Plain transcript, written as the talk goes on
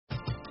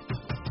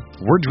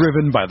We're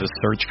driven by the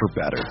search for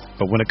better.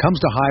 But when it comes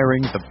to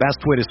hiring, the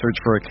best way to search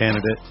for a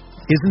candidate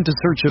isn't to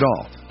search at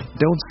all.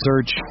 Don't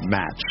search,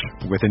 match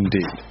with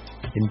Indeed.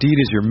 Indeed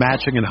is your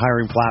matching and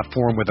hiring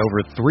platform with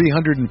over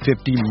 350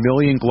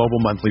 million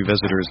global monthly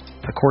visitors,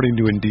 according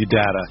to Indeed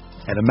data,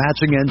 and a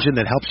matching engine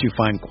that helps you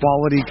find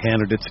quality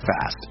candidates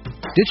fast.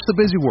 Ditch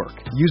the busy work.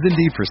 Use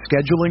Indeed for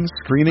scheduling,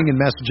 screening, and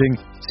messaging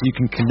so you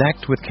can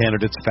connect with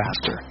candidates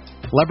faster.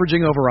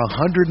 Leveraging over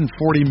 140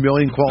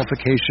 million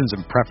qualifications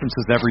and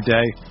preferences every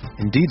day,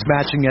 Indeed's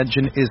matching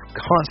engine is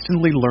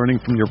constantly learning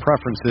from your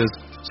preferences,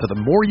 so the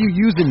more you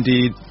use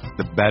Indeed,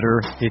 the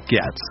better it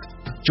gets.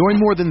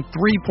 Join more than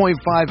 3.5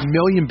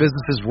 million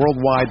businesses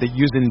worldwide that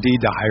use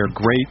Indeed to hire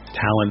great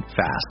talent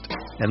fast.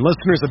 And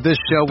listeners of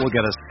this show will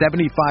get a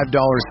 $75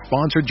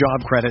 sponsored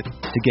job credit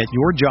to get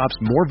your jobs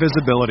more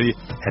visibility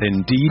at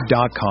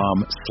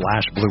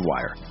Indeed.com/Blue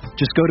Wire.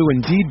 Just go to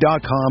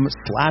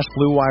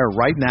Indeed.com/Blue Wire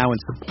right now and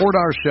support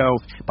our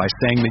show by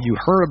saying that you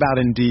heard about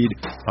Indeed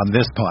on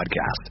this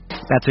podcast.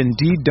 That's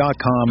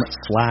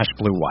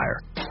Indeed.com/Blue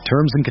Wire.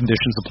 Terms and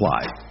conditions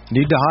apply.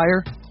 Need to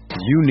hire?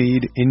 You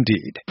need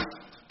Indeed.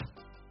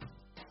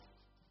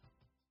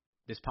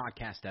 This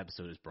podcast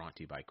episode is brought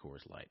to you by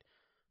Coors Light.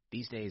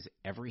 These days,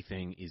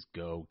 everything is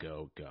go,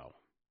 go, go.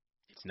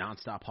 It's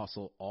nonstop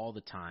hustle all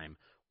the time.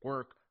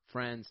 Work,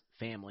 friends,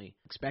 family,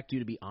 expect you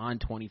to be on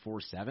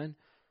 24/7.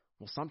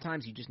 Well,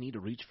 sometimes you just need to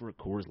reach for a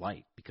Coors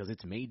Light because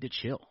it's made to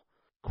chill.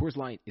 Coors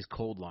Light is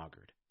cold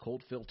lagered,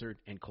 cold filtered,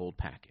 and cold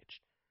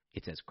packaged.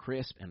 It's as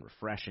crisp and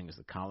refreshing as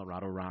the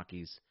Colorado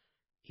Rockies.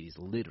 It is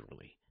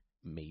literally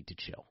made to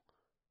chill.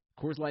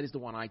 Coors Light is the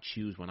one I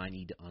choose when I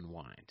need to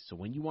unwind. So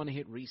when you want to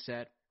hit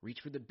reset,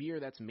 reach for the beer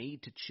that's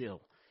made to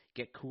chill.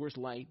 Get Coors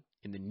Light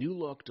in the new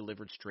look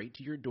delivered straight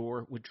to your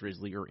door with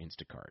Drizzly or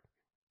Instacart.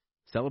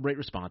 Celebrate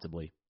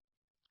responsibly.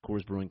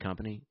 Coors Brewing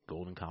Company,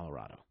 Golden,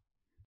 Colorado.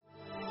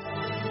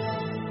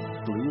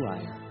 Blue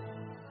Wire.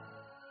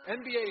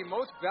 NBA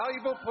Most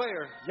Valuable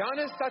Player,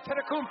 Giannis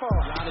Antetokounmpo.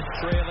 Giannis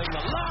trailing the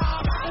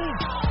lob.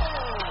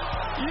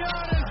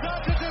 Giannis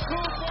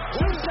Antetokounmpo.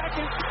 2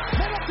 seconds.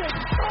 Middleton.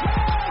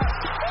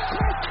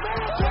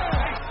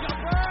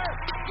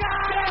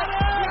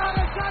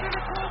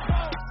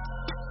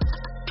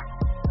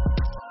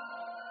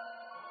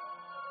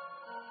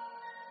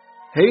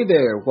 Hey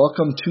there,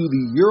 welcome to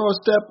the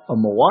Eurostep, a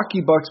Milwaukee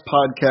Bucks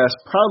podcast,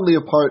 proudly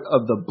a part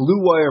of the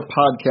Blue Wire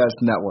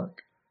Podcast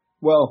Network.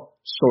 Well,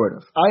 sort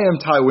of. I am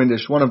Ty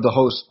Windish, one of the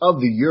hosts of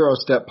the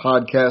Eurostep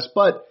podcast,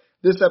 but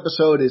this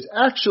episode is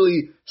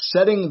actually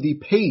Setting the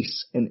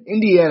Pace, an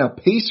Indiana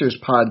Pacers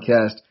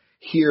podcast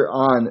here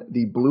on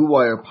the Blue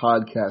Wire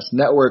Podcast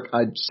Network.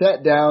 I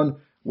sat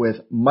down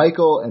with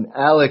Michael and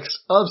Alex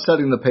of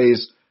Setting the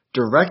Pace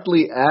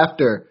directly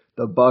after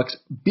the Bucks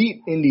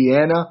beat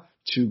Indiana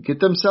to get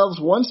themselves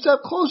one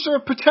step closer,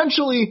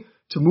 potentially,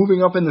 to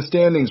moving up in the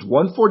standings.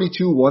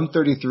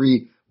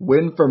 142-133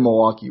 win for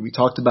Milwaukee. We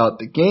talked about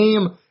the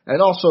game and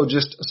also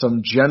just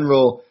some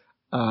general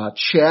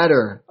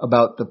chatter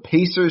about the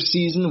Pacers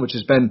season, which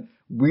has been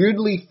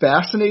weirdly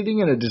fascinating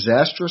in a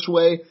disastrous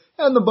way,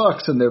 and the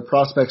Bucks and their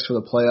prospects for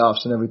the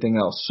playoffs and everything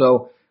else.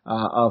 So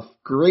a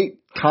great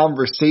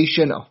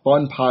conversation, a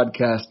fun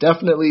podcast.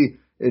 Definitely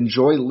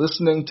enjoy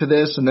listening to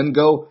this, and then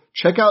go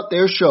check out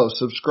their show.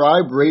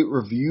 Subscribe, rate,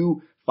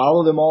 review,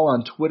 follow them all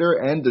on Twitter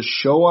and the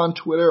show on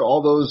Twitter.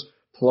 All those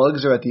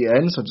plugs are at the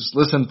end, so just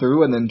listen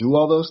through and then do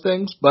all those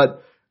things.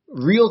 But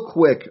real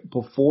quick,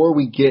 before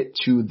we get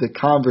to the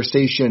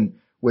conversation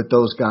with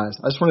those guys,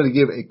 I just wanted to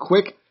give a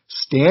quick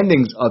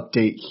standings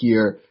update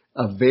here.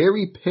 A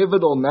very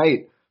pivotal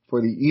night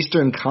for the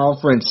Eastern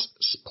Conference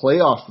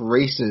playoff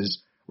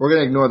races. We're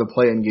going to ignore the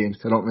play-in games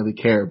because I don't really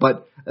care.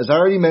 But as I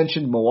already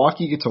mentioned,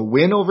 Milwaukee gets a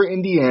win over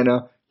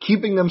Indiana,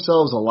 keeping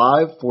themselves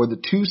alive for the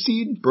 2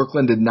 seed.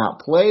 Brooklyn did not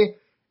play.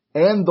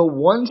 And the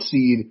 1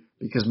 seed,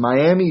 because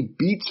Miami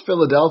beats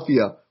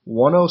Philadelphia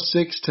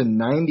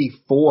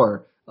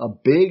 106-94. A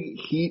big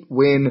Heat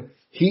win.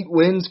 Heat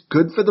wins,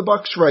 good for the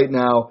Bucks right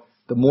now.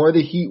 The more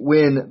the Heat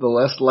win, the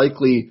less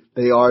likely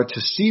they are to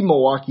see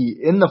Milwaukee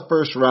in the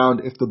first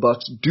round if the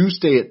Bucks do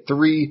stay at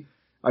 3.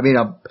 I mean,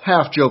 I'm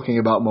half joking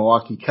about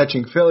Milwaukee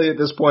catching Philly at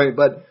this point,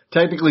 but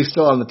technically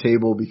still on the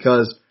table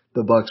because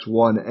the Bucks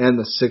won and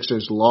the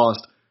Sixers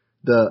lost.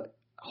 The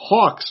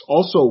Hawks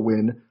also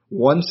win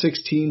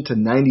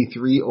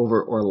 116-93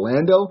 over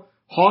Orlando.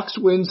 Hawks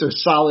wins are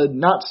solid,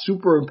 not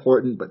super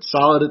important, but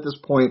solid at this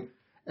point.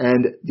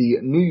 And the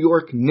New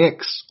York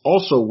Knicks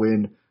also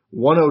win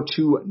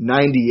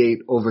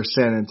 102-98 over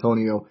San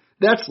Antonio.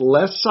 That's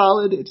less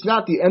solid. It's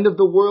not the end of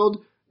the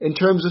world in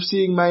terms of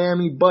seeing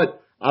Miami, but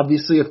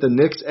obviously, if the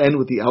Knicks end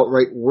with the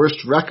outright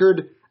worst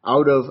record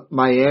out of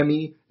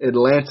Miami,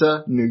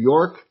 Atlanta, New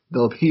York,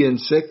 they'll be in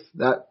 6th.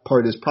 That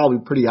part is probably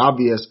pretty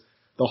obvious.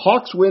 The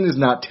Hawks win is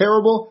not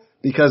terrible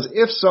because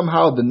if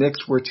somehow the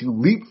Knicks were to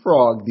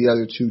leapfrog the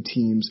other 2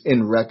 teams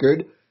in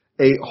record,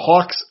 a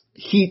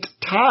Hawks-Heat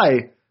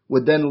tie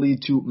would then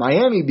lead to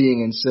Miami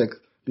being in 6th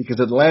because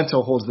Atlanta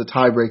holds the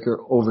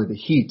tiebreaker over the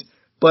Heat.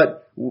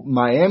 But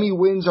Miami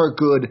wins are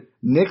good.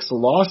 Knicks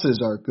losses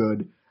are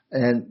good.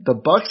 And the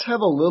Bucks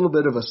have a little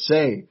bit of a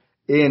say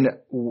in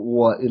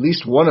at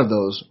least one of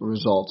those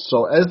results.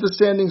 So as the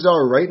standings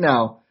are right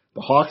now,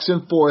 the Hawks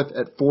in fourth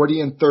at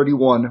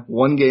 40-31,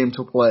 1 game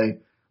to play.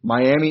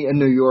 Miami and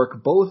New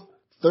York both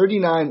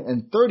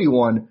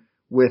 39-31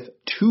 with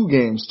 2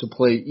 games to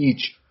play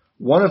each.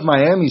 One of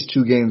Miami's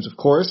 2 games, of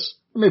course,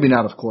 or maybe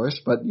not of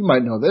course, but you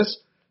might know this,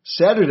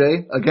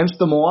 Saturday against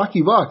the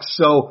Milwaukee Bucks.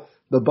 So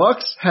the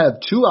Bucks have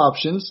 2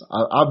 options,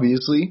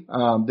 obviously.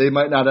 They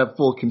might not have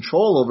full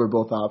control over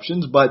both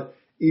options, but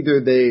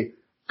either they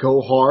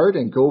go hard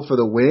and go for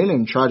the win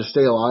and try to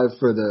stay alive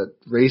for the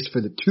race for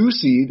the 2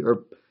 seed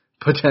or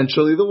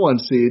potentially the 1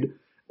 seed,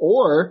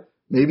 or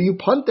maybe you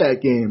punt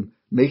that game.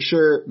 Make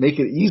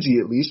it easy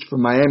at least for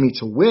Miami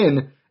to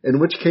win, in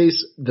which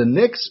case the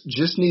Knicks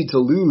just need to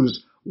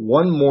lose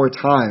 1 more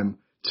time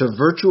to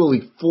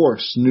virtually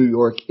force New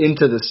York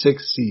into the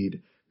 6th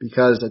seed,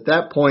 because at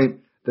that point,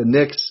 the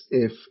Knicks,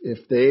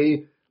 if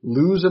they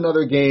lose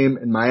another game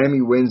and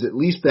Miami wins at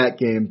least that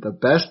game, the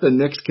best the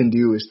Knicks can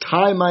do is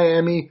tie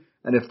Miami,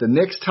 and if the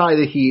Knicks tie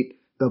the Heat,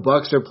 the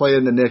Bucks are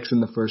playing the Knicks in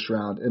the first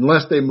round,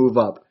 unless they move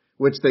up,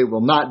 which they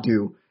will not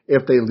do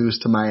if they lose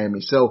to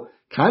Miami. So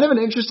kind of an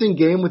interesting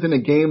game within a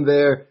game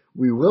there.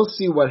 We will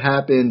see what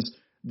happens.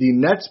 The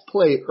Nets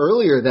play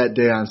earlier that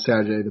day on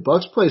Saturday. The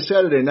Bucks play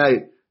Saturday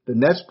night. The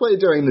Nets play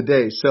during the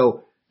day.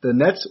 So the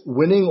Nets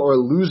winning or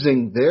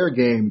losing their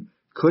game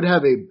could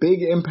have a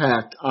big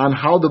impact on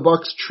how the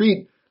Bucks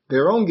treat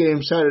their own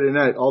game Saturday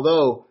night.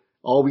 Although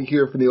all we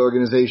hear from the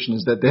organization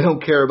is that they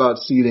don't care about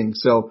seeding.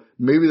 So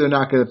maybe they're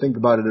not going to think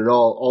about it at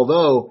all.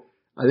 Although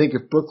I think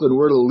if Brooklyn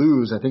were to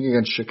lose, I think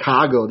against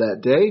Chicago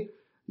that day,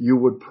 you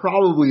would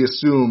probably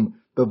assume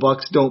the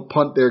Bucks don't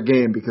punt their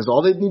game, because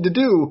all they need to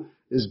do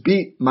is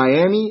beat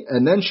Miami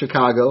and then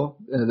Chicago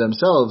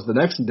themselves the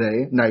next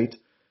night,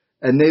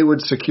 and they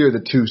would secure the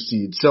 2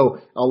 seed. So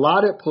a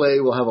lot at play.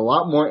 We'll have a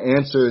lot more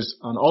answers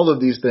on all of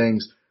these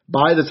things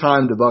by the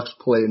time the Bucks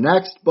play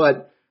next,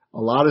 but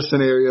a lot of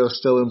scenarios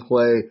still in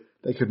play.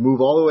 They could move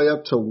all the way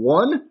up to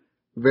 1,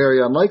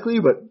 very unlikely,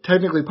 but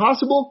technically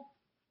possible,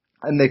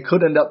 and they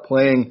could end up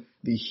playing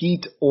the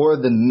Heat or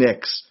the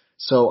Knicks.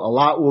 So a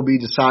lot will be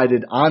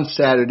decided on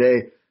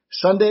Saturday.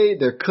 Sunday,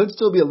 there could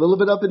still be a little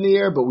bit up in the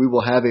air, but we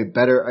will have a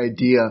better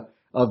idea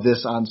of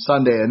this on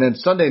Sunday. And then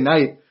Sunday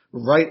night,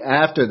 right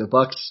after the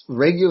Bucks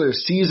regular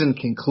season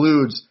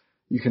concludes,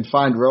 you can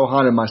find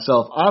Rohan and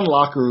myself on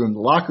Locker Room,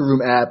 the Locker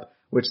Room app,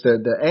 which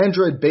the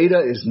Android beta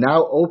is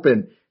now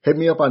open. Hit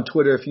me up on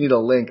Twitter if you need a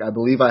link. I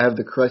believe I have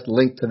the correct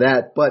link to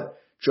that. But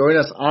join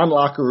us on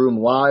Locker Room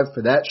Live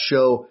for that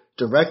show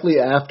directly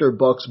after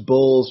Bucks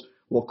Bulls.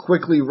 We'll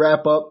quickly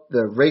wrap up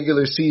the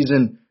regular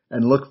season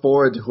and look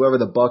forward to whoever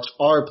the Bucks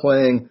are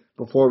playing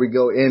before we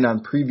go in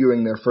on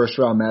previewing their first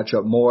round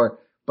matchup more.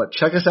 But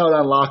check us out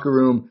on Locker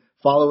Room.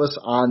 Follow us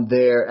on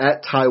there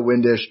at Ty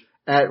Windish,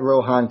 at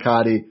Rohan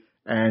Kadi,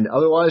 and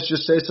otherwise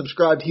just stay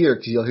subscribed here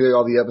because you'll hear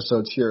all the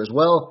episodes here as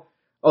well.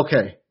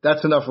 Okay,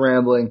 that's enough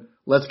rambling.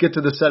 Let's get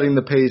to the Setting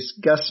the Pace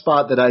guest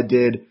spot that I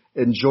did.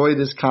 Enjoy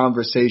this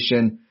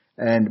conversation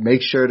and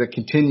make sure to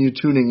continue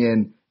tuning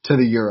in to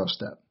the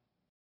Eurostep.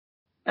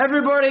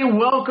 Everybody,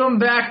 welcome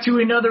back to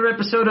another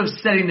episode of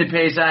Setting the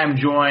Pace. I am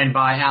joined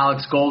by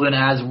Alex Golden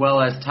as well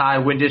as Ty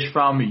Windish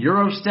from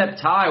Eurostep.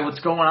 Ty,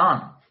 what's going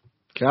on?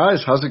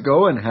 Guys, how's it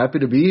going? Happy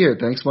to be here.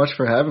 Thanks much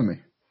for having me.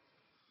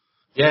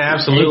 Yeah,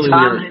 absolutely.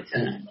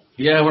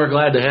 We're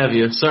glad to have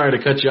you. Sorry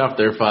to cut you off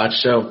there, Foch.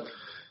 So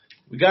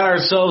we got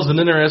ourselves an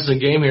interesting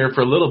game here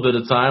for a little bit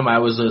of time. I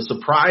was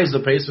surprised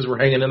the Pacers were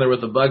hanging in there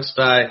with the Bucks,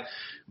 Ty.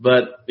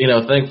 But,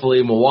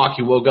 thankfully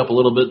Milwaukee woke up a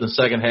little bit in the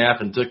second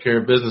half and took care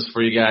of business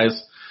for you guys.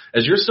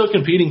 As you're still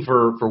competing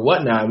for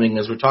what now? I mean,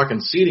 as we're talking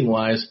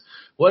seeding-wise,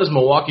 what is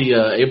Milwaukee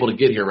able to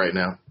get here right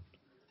now?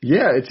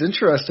 Yeah, it's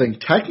interesting.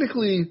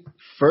 Technically,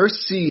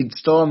 first seed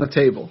still on the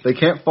table. They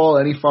can't fall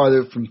any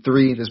farther from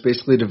 3. There's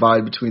basically a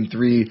divide between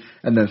 3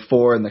 and then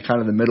 4 in the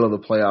kind of the middle of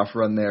the playoff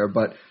run there.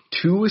 But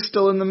 2 is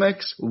still in the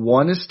mix.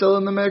 1 is still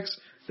in the mix.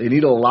 They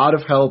need a lot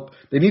of help.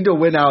 They need to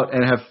win out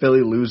and have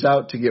Philly lose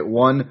out to get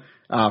 1.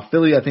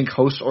 Philly, I think,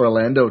 hosts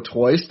Orlando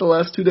twice the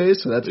last 2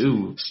 days, so that's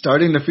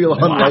starting to feel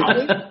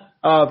unlikely.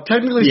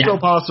 Technically still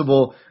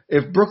possible.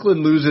 If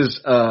Brooklyn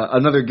loses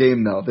another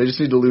game, though, they just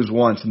need to lose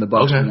once and the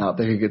Bucks win out.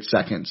 They could get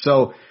second.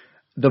 So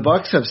the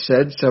Bucks have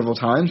said several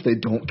times they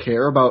don't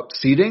care about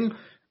seeding.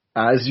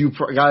 As you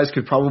guys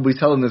could probably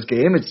tell in this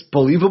game, it's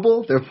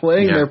believable. They're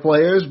playing their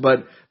players,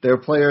 but their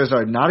players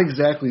are not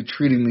exactly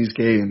treating these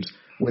games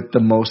with the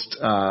most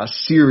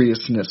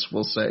seriousness,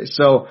 we'll say.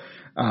 So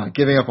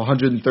giving up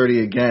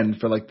 130 again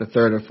for like the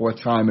 3rd or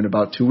 4th time in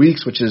about 2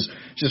 weeks, which is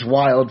just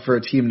wild for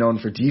a team known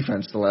for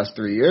defense the last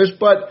 3 years.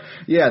 But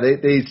yeah,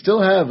 they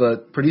still have a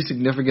pretty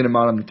significant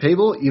amount on the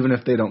table, even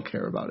if they don't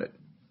care about it.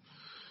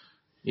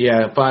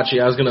 Yeah,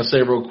 Pachi, I was going to say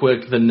real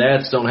quick, the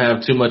Nets don't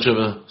have too much of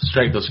a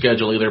strength of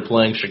schedule either,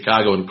 playing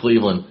Chicago and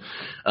Cleveland.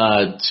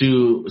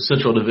 2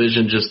 Central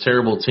Division, just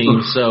terrible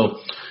teams. So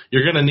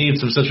you're going to need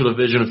some Central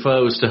Division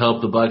foes to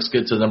help the Bucks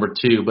get to number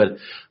 2. But,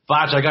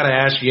 Foch, I got to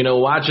ask you,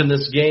 watching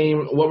this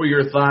game, what were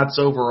your thoughts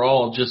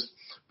overall, just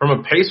from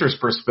a Pacers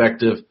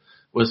perspective,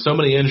 with so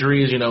many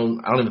injuries, I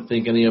don't even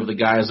think any of the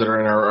guys that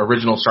are in our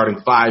original starting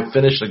five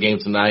finished the game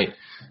tonight.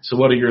 So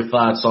what are your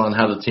thoughts on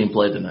how the team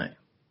played tonight?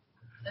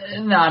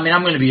 No,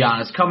 I'm going to be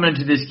honest. Coming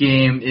into this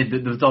game,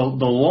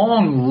 the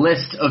long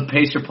list of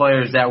Pacer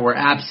players that were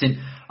absent,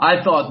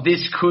 I thought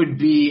this could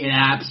be an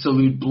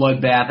absolute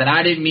bloodbath. And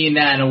I didn't mean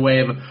that in a way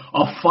of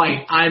a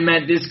fight. I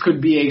meant this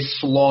could be a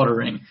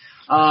slaughtering.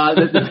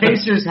 The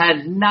Pacers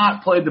had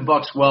not played the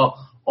Bucks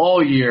well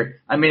all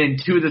year. I mean, in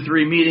 2 of the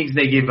 3 meetings,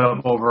 they gave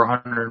up over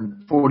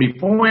 140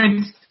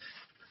 points.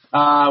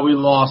 We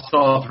lost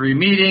all 3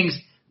 meetings.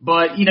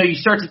 But, you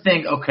start to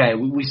think, okay,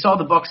 we saw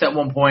the Bucks at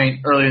one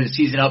point earlier in the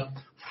season up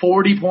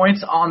 40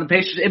 points on the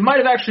Pacers. It might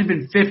have actually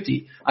been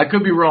 50. I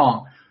could be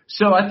wrong.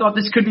 So I thought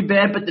this could be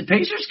bad, but the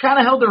Pacers kind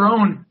of held their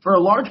own for a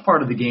large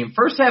part of the game.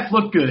 First half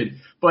looked good,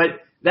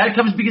 but that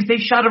comes because they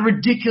shot a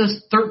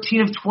ridiculous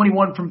 13 of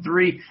 21 from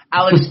 3.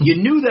 Alex, you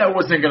knew that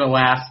wasn't going to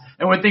last,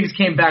 and when things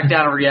came back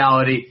down to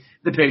reality,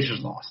 the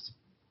Pacers lost.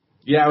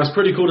 Yeah, it was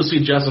pretty cool to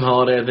see Justin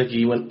Holiday. I think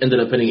he ended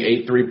up hitting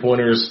 8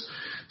 3-pointers,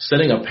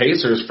 setting a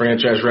Pacers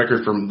franchise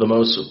record for the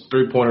most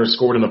 3-pointers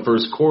scored in the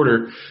first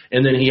quarter,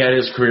 and then he had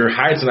his career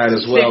high tonight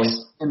as well. 6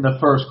 in the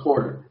first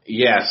quarter.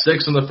 Yeah,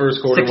 6 in the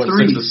first quarter,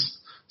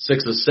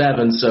 6 to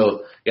 7.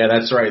 So yeah,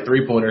 that's right,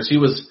 3-pointers. He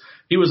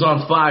was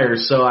on fire.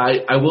 So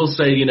I will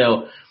say,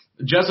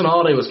 Justin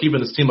Holiday was keeping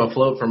his team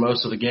afloat for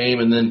most of the game,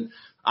 and then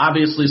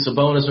obviously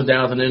Sabonis went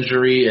down with an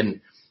injury.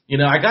 And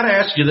I got to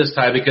ask you this,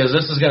 Ty, because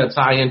this is going to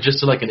tie in just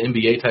to like an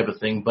NBA type of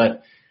thing,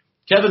 but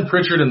Kevin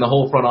Pritchard and the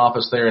whole front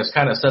office there has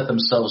kind of set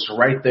themselves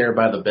right there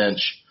by the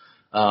bench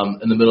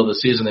in the middle of the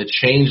season. They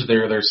changed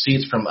their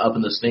seats from up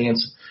in the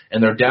stands,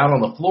 and they're down on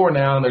the floor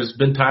now, and there's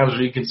been times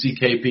where you can see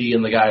KP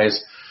and the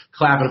guys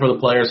clapping for the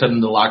players heading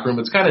to the locker room.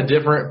 It's kind of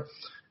different.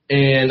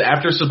 And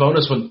after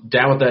Sabonis went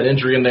down with that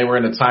injury and they were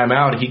in a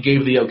timeout, he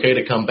gave the okay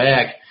to come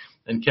back,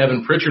 and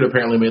Kevin Pritchard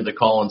apparently made the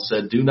call and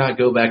said, do not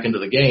go back into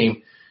the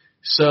game.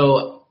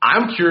 So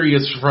I'm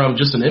curious from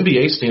just an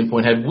NBA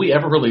standpoint, have we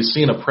ever really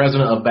seen a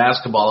president of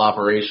basketball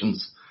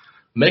operations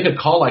make a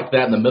call like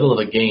that in the middle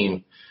of the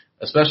game,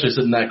 especially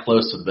sitting that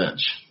close to the bench?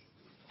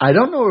 I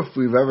don't know if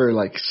we've ever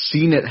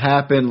seen it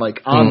happen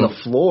on the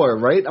floor,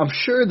 right? I'm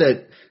sure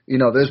that,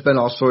 there's been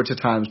all sorts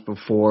of times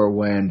before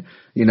when,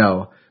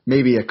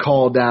 maybe a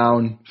call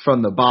down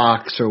from the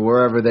box or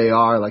wherever they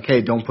are,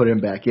 hey, don't put him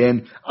back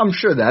in. I'm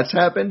sure that's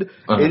happened.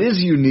 Uh-huh. It is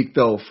unique,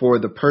 though, for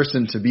the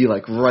person to be,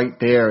 right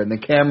there, and the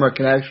camera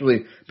can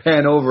actually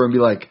pan over and be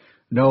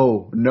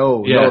no.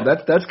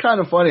 That's kind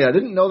of funny. I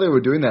didn't know they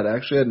were doing that. I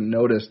actually hadn't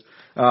noticed.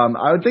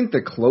 I would think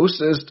the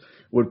closest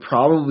would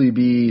probably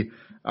be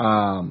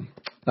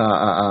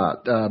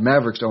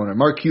Mavericks owner,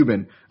 Mark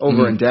Cuban,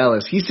 over in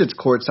Dallas. He sits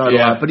courtside a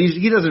lot, but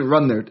he doesn't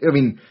run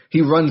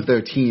he runs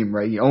their team,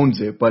 right? He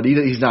owns it, but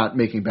he's not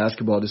making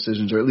basketball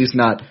decisions, or at least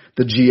not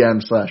the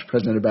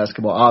GM/president of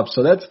basketball ops.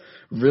 So that's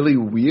really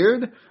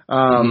weird.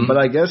 But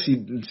I guess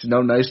it's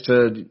nice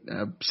to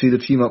see the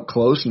team up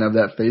close and have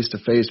that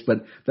face-to-face,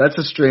 but that's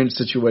a strange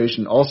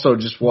situation. Also,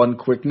 just one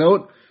quick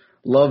note.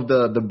 Love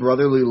the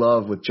brotherly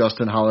love with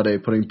Justin Holiday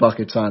putting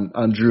buckets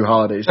on Drew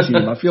Holiday's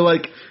team. I feel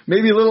like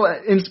maybe a little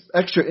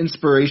extra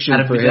inspiration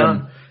for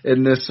him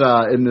in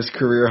this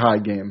career high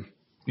game.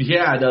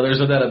 Yeah, no, there's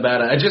no doubt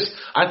about it.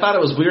 I thought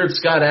it was weird.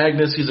 Scott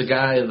Agnes, he's a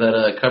guy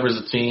that covers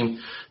the team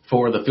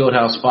for the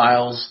Fieldhouse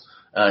Files,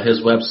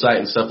 his website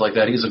and stuff like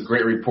that. He's a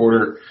great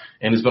reporter,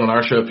 and he's been on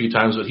our show a few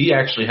times, but he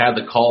actually had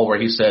the call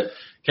where he said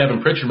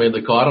Kevin Pritchard made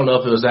the call. I don't know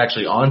if it was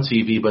actually on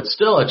TV, but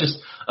still, it's just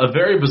a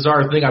very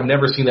bizarre thing. I've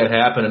never seen that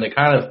happen, and it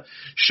kind of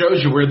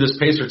shows you where this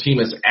Pacer team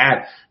is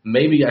at.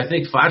 Maybe, I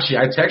think, Facci,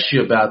 I text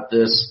you about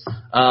this.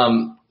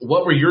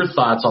 What were your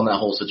thoughts on that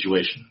whole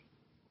situation?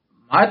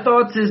 My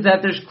thoughts is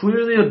that there's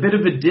clearly a bit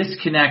of a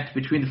disconnect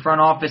between the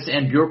front office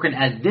and Bjorkgren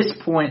at this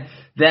point,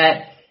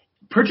 that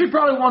Pritchard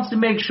probably wants to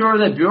make sure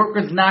that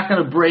Bjorkgren's not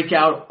going to break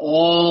out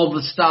all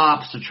the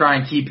stops to try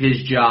and keep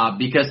his job.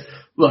 Because,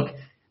 look,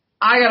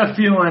 I got a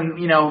feeling,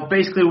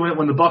 basically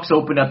when the Bucks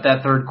opened up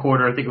that third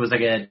quarter, I think it was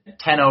like a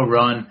 10-0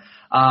 run,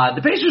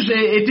 the Pacers,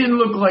 it didn't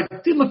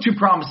look too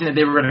promising that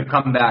they were going to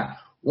come back.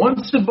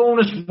 Once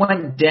Sabonis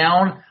went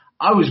down,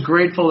 I was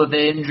grateful that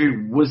the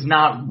injury was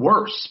not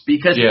worse,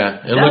 because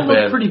that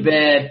looked pretty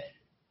bad.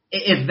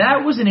 If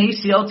that was an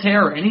ACL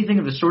tear or anything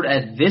of the sort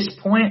at this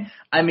point,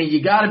 I mean,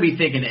 you got to be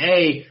thinking,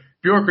 A,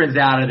 Bjorkgren's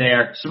out of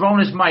there.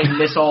 Sabonis might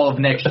miss all of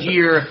next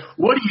year.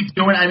 What are you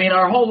doing? I mean,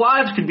 our whole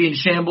lives could be in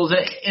shambles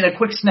in a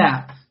quick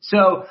snap.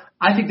 So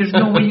I think there's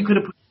no way you could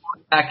have put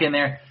him back in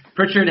there.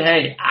 Pritchard,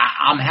 hey,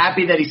 I'm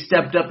happy that he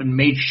stepped up and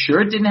made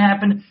sure it didn't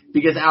happen,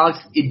 because, Alex,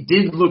 it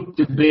did look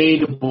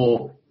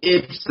debatable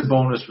if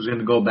Sabonis was going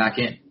to go back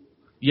in.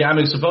 Yeah, I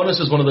mean, Sabonis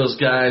is one of those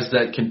guys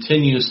that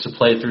continues to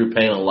play through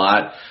pain a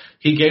lot.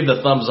 He gave the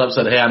thumbs up,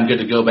 said, hey, I'm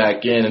good to go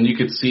back in, and you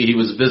could see he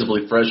was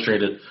visibly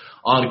frustrated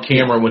on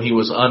camera when he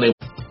was unable.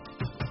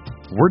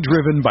 We're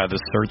driven by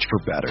the search for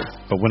better,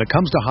 but when it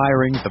comes to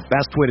hiring, the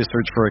best way to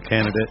search for a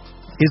candidate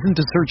isn't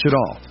to search at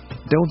all.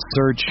 Don't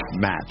search,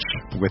 match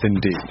with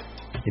Indeed.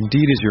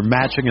 Indeed is your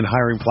matching and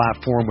hiring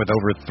platform with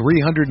over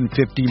 350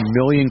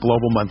 million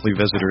global monthly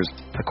visitors,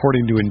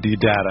 according to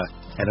Indeed data,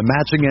 and a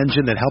matching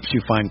engine that helps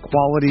you find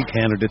quality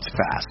candidates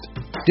fast.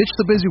 Ditch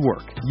the busy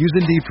work.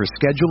 Use Indeed for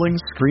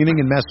scheduling, screening,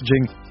 and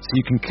messaging so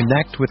you can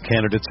connect with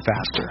candidates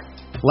faster.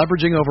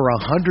 Leveraging over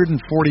 140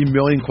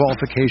 million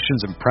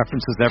qualifications and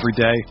preferences every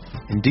day,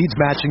 Indeed's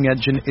matching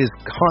engine is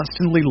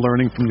constantly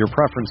learning from your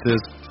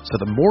preferences,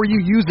 so the more you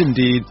use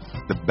Indeed,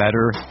 the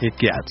better it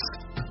gets.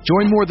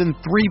 Join more than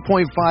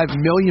 3.5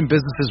 million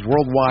businesses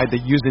worldwide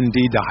that use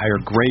Indeed to hire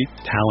great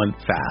talent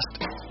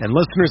fast. And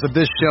listeners of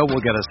this show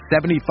will get a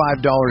 $75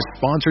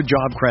 sponsored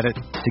job credit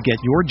to get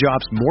your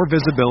jobs more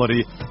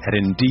visibility at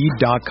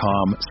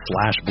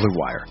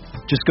Indeed.com/BlueWire.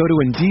 Just go to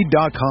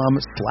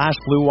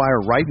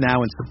Indeed.com/BlueWire right now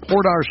and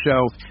support our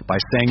show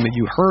by saying that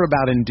you heard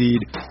about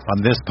Indeed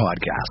on this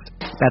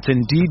podcast. That's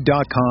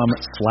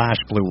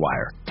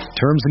Indeed.com/BlueWire.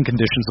 Terms and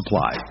conditions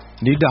apply.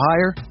 Need to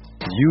hire?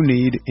 You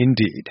need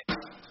Indeed.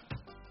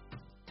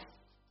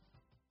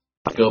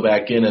 Go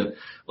back in and,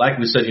 like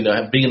we said,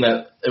 being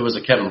that it was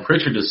a Kevin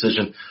Pritchard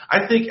decision,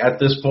 I think at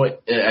this point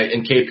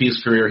in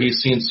KP's career,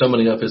 he's seen so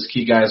many of his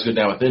key guys go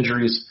down with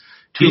injuries.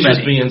 He's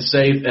just being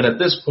safe, and at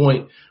this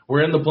point,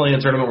 we're in the play-in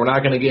tournament. We're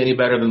not going to get any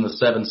better than the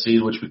 7th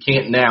seed, which we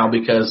can't now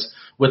because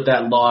with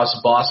that loss,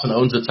 Boston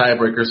owns a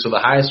tiebreaker, so the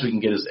highest we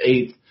can get is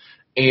 8th.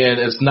 And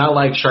it's not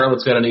like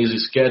Charlotte's got an easy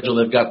schedule.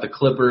 They've got the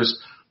Clippers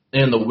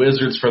and the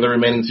Wizards for the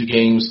remaining 2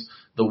 games.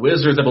 The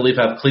Wizards, I believe,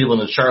 have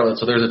Cleveland and Charlotte,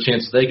 so there's a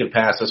chance they could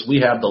pass us. We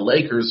have the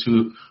Lakers,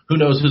 who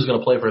knows who's going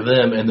to play for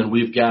them, and then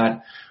we've got,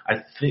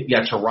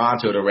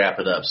 Toronto to wrap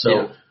it up.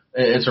 So,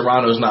 and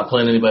Toronto's not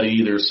playing anybody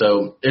either.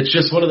 So it's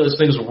just one of those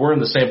things where we're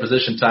in the same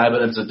position, Ty,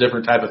 but it's a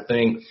different type of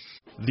thing.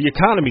 The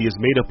economy is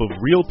made up of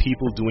real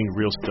people doing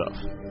real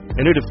stuff,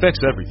 and it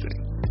affects everything,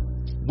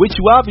 which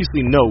you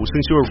obviously know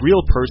since you're a real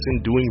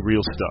person doing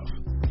real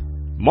stuff.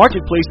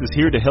 Marketplace is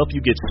here to help you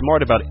get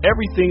smart about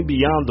everything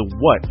beyond the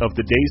what of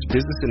the day's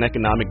business and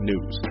economic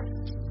news.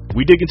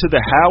 We dig into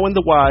the how and the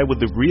why with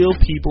the real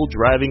people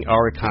driving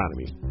our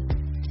economy.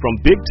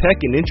 From big tech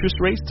and interest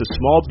rates to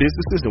small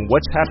businesses and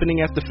what's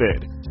happening at the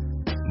Fed,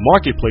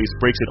 Marketplace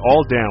breaks it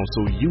all down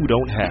so you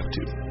don't have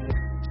to.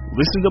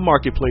 Listen to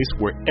Marketplace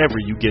wherever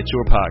you get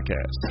your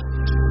podcasts.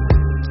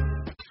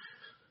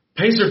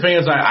 Pacer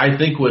fans, I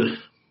think, would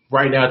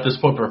right now at this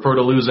point prefer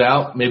to lose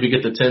out, maybe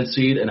get the 10th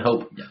seed and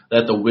hope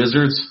that the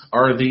Wizards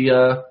are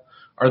the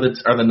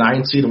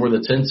 9th seed and we're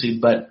the 10th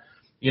seed. But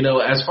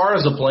as far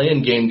as the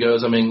play-in game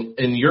goes, I mean,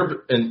 in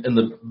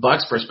the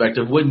Bucks'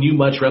 perspective, wouldn't you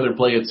much rather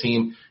play a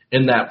team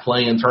in that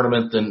play-in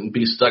tournament than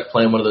be stuck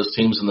playing one of those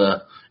teams in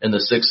the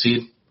 6th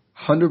seed?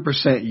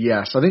 100%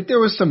 yes. I think there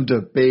was some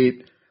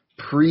debate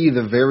pre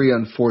the very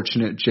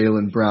unfortunate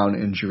Jaylen Brown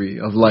injury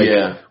of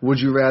would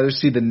you rather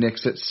see the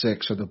Knicks at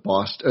 6 or the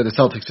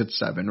Celtics at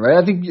 7,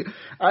 right? I think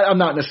I'm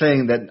not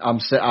saying that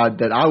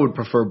that I would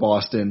prefer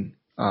Boston.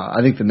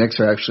 I think the Knicks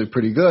are actually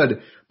pretty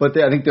good, but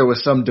I think there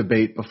was some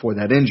debate before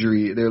that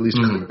injury. There at least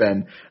could have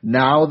been.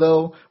 Now,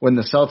 though, when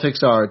the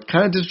Celtics are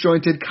kind of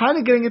disjointed, kind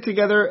of getting it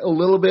together a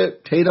little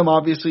bit, Tatum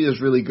obviously is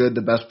really good,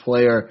 the best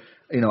player,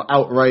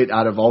 outright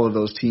out of all of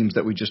those teams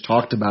that we just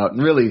talked about,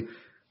 and really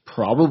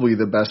probably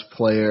the best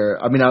player.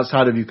 I mean,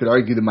 outside of, you could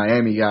argue, the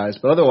Miami guys,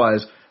 but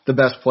otherwise the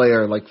best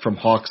player, like from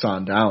Hawks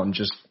on down,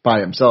 just by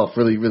himself.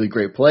 Really, really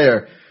great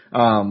player.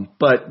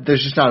 But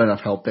there's just not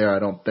enough help there, I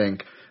don't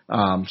think.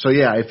 So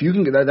yeah, if you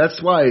can,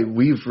 that's why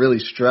we've really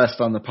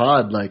stressed on the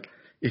pod,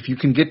 if you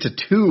can get to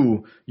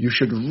 2, you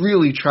should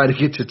really try to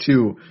get to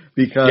 2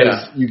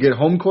 because you get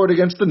home court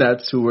against the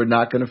Nets, who are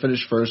not going to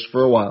finish first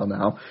for a while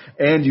now,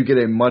 and you get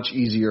a much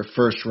easier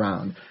first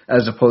round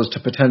as opposed to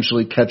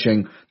potentially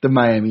catching the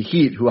Miami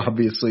Heat, who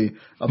obviously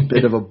a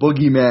bit of a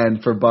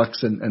boogeyman for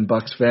Bucks and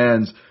Bucks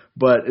fans.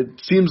 But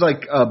it seems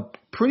like a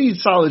pretty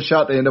solid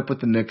shot they end up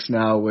with the Knicks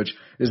now, which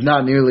is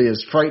not nearly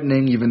as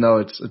frightening, even though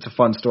it's a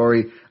fun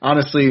story.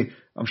 Honestly,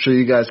 I'm sure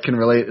you guys can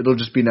relate. It'll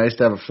just be nice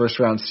to have a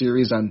first-round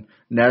series on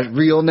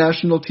real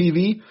national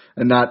TV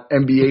and not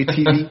NBA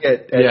TV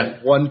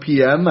at 1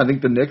 p.m. I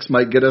think the Knicks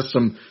might get us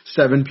some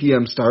 7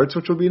 p.m. starts,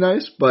 which will be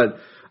nice. But,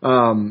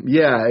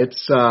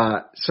 it's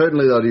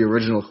certainly, though, the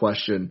original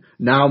question.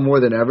 Now more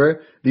than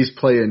ever, these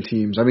play-in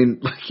teams. I mean,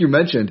 like you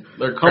mentioned,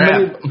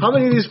 how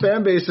many of these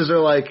fan bases are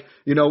like,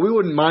 we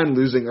wouldn't mind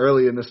losing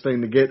early in this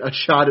thing to get a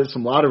shot at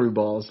some lottery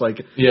balls.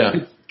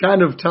 It's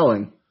kind of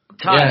telling.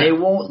 Todd, they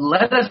won't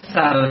let us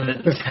out of the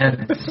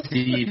 10th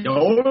seed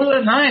or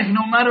the 9th.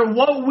 No matter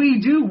what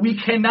we do, we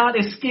cannot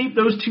escape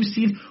those 2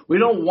 seeds. We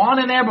don't want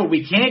in there, but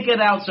we can't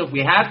get out. So if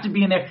we have to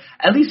be in there,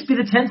 at least be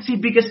the 10th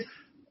seed, because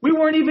we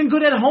weren't even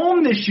good at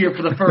home this year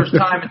for the first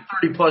time in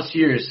 30-plus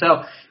years.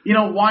 So,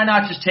 why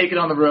not just take it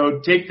on the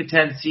road, take the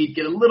 10th seed,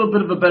 get a little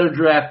bit of a better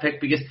draft pick,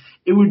 because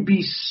it would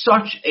be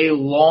such a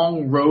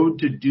long road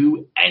to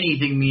do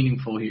anything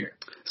meaningful here.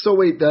 So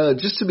wait,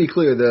 just to be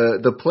clear,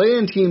 the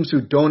play-in teams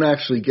who don't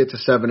actually get to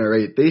 7 or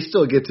 8, they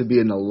still get to be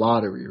in the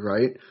lottery,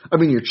 right? I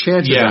mean, your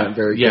chances aren't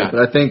very good,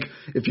 but I think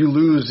if you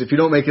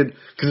don't make it,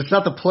 because it's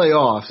not the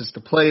playoffs, it's the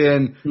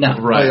play-in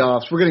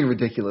playoffs. We're getting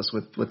ridiculous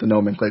with the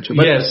nomenclature.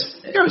 But yes,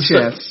 you have a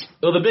chance.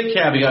 Well, the big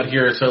caveat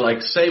here, so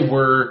like say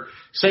we're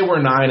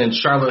 9 and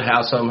Charlotte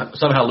House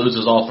somehow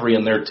loses all 3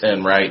 in their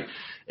 10, right?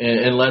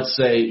 And let's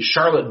say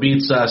Charlotte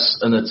beats us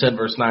in the 10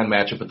 versus 9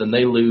 matchup, but then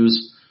they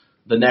lose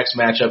the next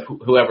matchup,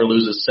 whoever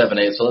loses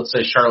 7-8. So let's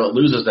say Charlotte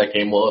loses that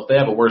game. Well, if they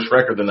have a worse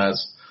record than us,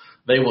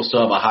 they will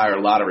still have a higher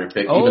lottery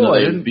pick, even though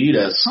they beat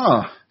us.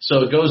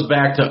 So it goes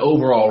back to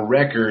overall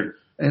record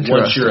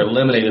once you're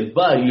eliminated,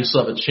 but you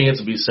still have a chance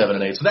to be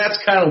 7-8. So that's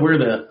kind of where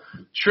the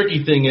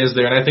tricky thing is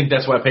there, and I think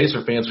that's why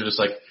Pacer fans are just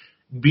like,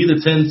 be the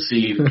 10th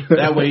seed.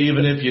 That way,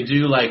 even if you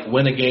do like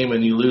win a game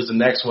and you lose the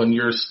next one,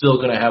 you're still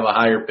going to have a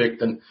higher pick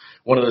than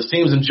one of those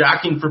teams. And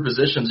jockeying for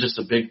position is just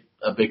a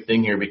big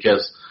thing here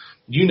because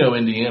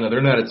Indiana, they're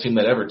not a team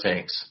that ever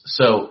tanks.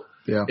 So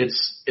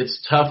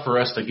it's tough for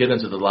us to get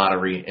into the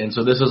lottery. And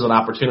so this is an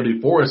opportunity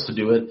for us to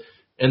do it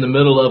in the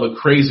middle of a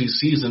crazy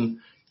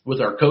season with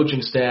our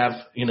coaching staff,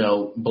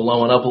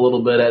 blowing up a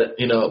little bit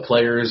at,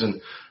 players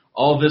and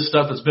all this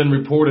stuff that's been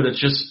reported.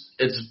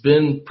 It's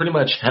been pretty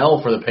much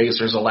hell for the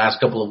Pacers the last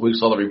couple of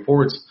weeks, all the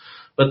reports.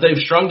 But they've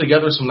strung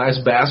together some nice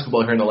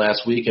basketball here in the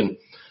last week. And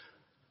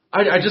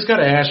I just got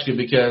to ask you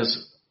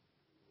because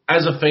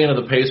as a fan of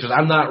the Pacers,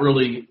 I'm not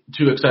really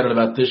too excited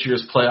about this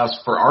year's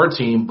playoffs for our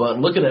team, but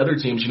looking at other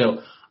teams,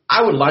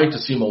 I would like to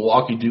see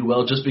Milwaukee do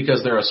well just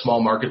because they're a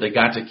small market. They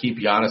got to keep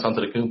Giannis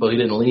Antetokounmpo. He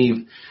didn't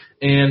leave.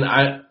 And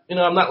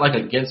I'm not like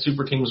against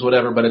super teams,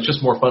 whatever, but it's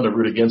just more fun to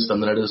root against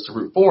them than it is to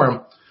root for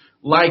them,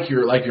 like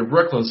your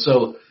Brooklyn.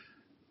 So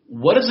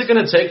what is it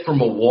going to take for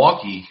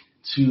Milwaukee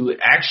to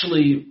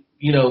actually,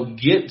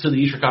 get to the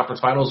Eastern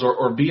Conference Finals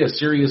or be a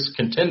serious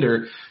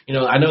contender?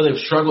 I know they've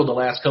struggled the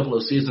last couple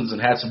of seasons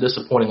and had some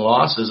disappointing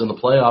losses in the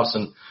playoffs,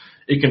 and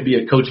it can be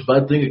a Coach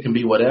Bud thing, it can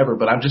be whatever,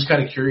 but I'm just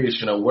kind of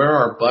curious, where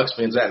are Bucks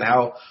fans at and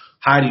how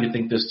high do you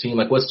think this team,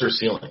 what's their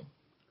ceiling?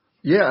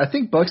 Yeah, I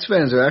think Bucks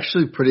fans are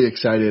actually pretty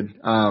excited,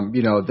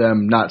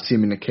 them not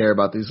seeming to care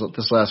about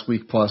this last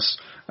week plus,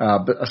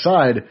 but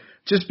aside,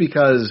 just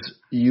because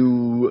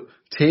you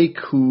take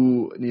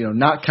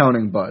not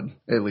counting Bud,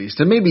 at least,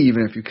 and maybe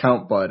even if you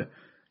count Bud,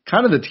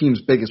 kind of the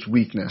team's biggest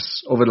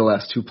weakness over the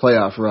last 2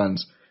 playoff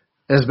runs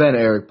has been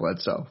Eric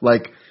Bledsoe.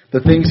 The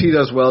things he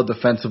does well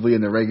defensively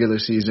in the regular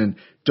season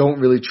don't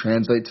really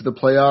translate to the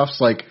playoffs.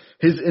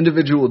 His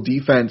individual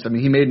defense,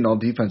 he made an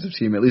all-defensive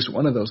team at least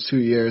one of those 2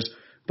 years,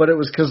 but it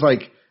was because,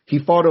 he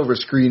fought over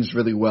screens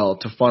really well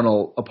to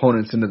funnel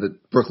opponents into the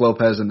Brook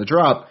Lopez and the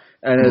drop,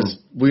 and as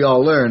we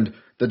all learned,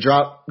 the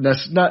drop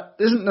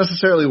isn't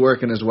necessarily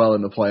working as well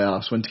in the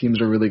playoffs when teams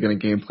are really going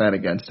to game plan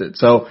against it.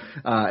 So,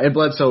 and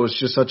Bledsoe was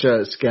just such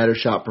a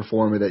scattershot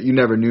performer that you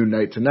never knew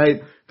night to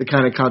night the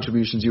kind of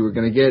contributions you were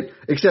going to get,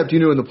 except you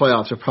knew in the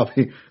playoffs it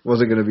probably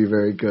wasn't going to be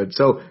very good.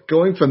 So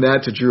going from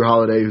that to Drew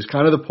Holiday, who's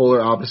kind of the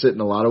polar opposite in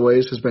a lot of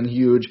ways, has been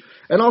huge.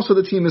 And also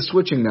the team is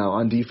switching now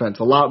on defense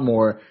a lot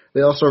more.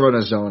 They also run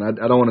a zone.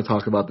 I don't want to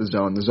talk about the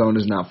zone. The zone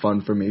is not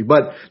fun for me.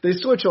 But they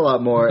switch a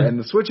lot more, and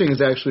the switching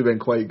has actually been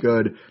quite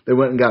good. They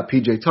went and got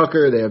P.J.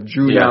 Tucker. They have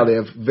Drew now. They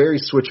have very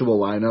switchable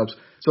lineups.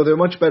 So they're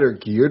much better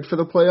geared for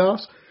the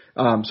playoffs.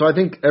 So I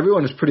think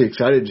everyone is pretty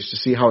excited just to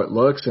see how it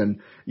looks. And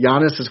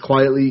Giannis has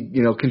quietly,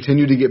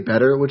 continued to get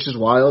better, which is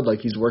wild.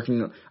 He's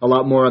working a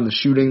lot more on the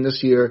shooting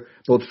this year,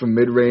 both from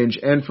mid-range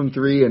and from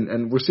 3.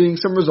 And we're seeing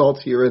some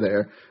results here or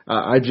there.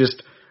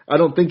 I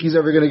don't think he's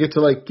ever going to get to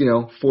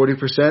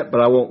 40%, but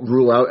I won't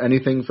rule out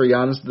anything for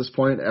Giannis at this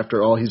point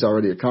after all he's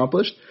already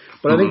accomplished.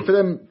 But I think for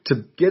them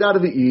to get out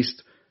of the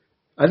East,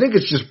 I think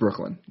it's just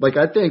Brooklyn.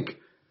 I think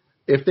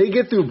if they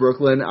get through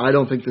Brooklyn, I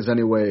don't think there's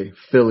any way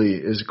Philly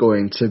is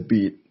going to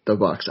beat the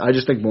Bucks. I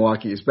just think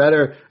Milwaukee is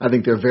better. I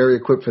think they're very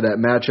equipped for that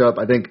matchup.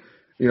 I think,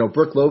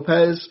 Brook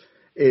Lopez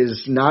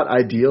is not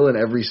ideal in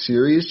every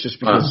series just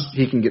because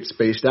he can get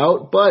spaced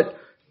out, but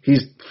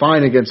he's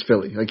fine against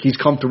Philly. He's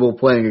comfortable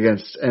playing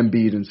against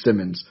Embiid and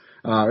Simmons,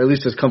 or at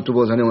least as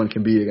comfortable as anyone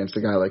can be against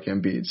a guy like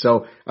Embiid.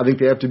 So I think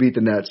they have to beat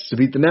the Nets. To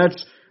beat the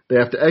Nets, they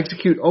have to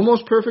execute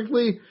almost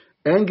perfectly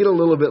and get a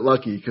little bit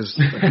lucky because,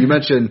 like you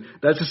mentioned,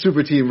 that's a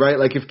super team, right?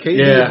 If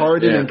KD,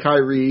 Harden, and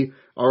Kyrie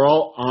are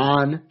all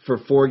on for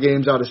 4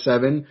 games out of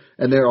 7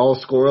 and they're all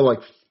score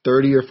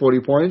 30 or 40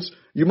 points,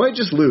 you might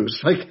just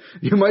lose.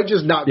 You might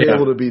just not be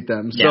able to beat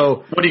them. Yeah.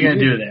 So what are you going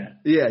to do there?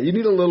 Yeah, you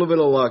need a little bit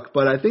of luck,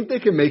 but I think they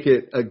can make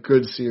it a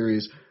good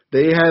series.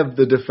 They have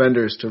the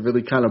defenders to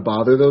really kind of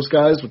bother those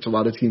guys, which a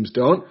lot of teams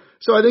don't.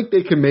 So I think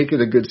they can make it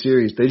a good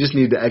series. They just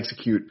need to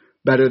execute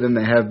better than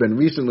they have been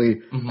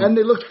recently, and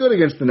they looked good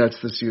against the Nets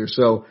this year.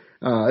 So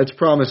it's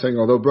promising,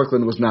 although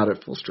Brooklyn was not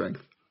at full strength.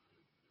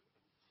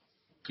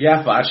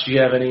 Yeah, Foch, do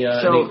you have any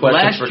questions for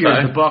last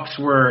year the Bucks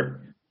were...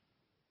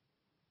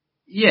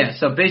 Yeah,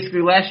 so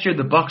basically last year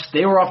the Bucks,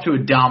 they were off to a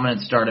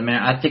dominant start.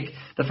 I think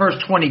the first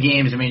 20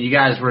 games, you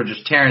guys were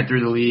just tearing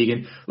through the league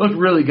and looked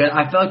really good.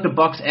 I felt like the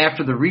Bucks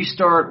after the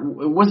restart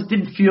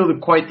didn't feel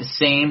quite the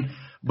same,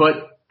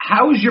 but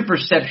how is your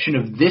perception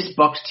of this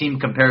Bucks team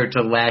compared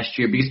to last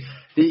year? Because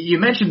you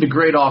mentioned the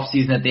great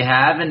offseason that they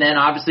have, and then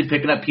obviously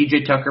picking up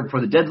P.J. Tucker before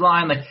the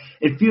deadline. Like,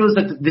 it feels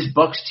that this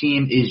Bucks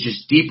team is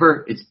just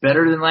deeper. It's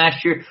better than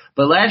last year.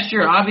 But last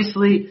year,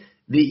 obviously,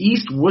 the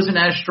East wasn't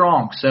as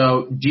strong.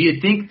 So do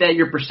you think that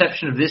your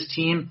perception of this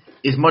team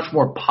is much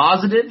more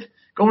positive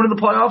going to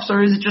the playoffs,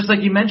 or is it just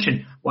like you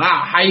mentioned,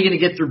 wow, how are you going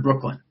to get through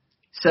Brooklyn?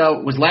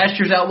 So was last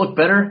year's outlook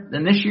better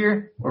than this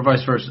year, or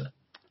vice versa?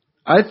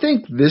 I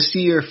think this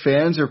year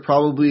fans are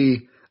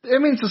probably – I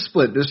mean, it's a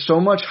split. There's so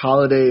much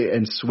Holiday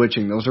and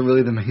switching. Those are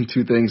really the main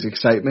two things,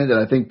 excitement, and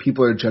I think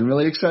people are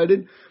generally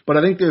excited. But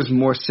I think there's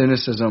more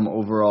cynicism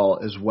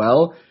overall as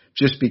well,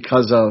 just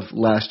because of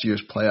last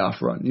year's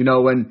playoff run. You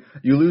know, when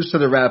you lose to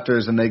the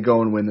Raptors and they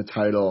go and win the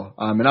title,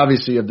 and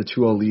obviously you have the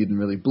 2-0 lead and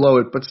really blow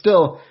it, but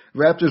still,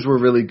 Raptors were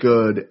really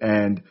good,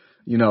 and,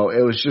 you know,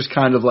 it was just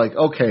kind of like,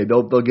 okay,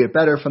 they'll get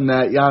better from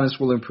that. Giannis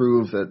will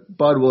improve, that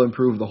Bud will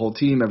improve, the whole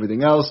team,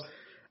 everything else.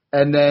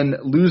 And then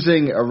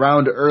losing a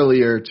round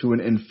earlier to an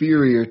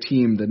inferior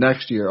team the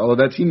next year,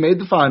 although that team made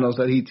the finals,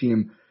 that Heat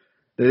team,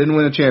 they didn't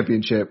win a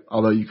championship,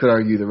 although you could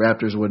argue the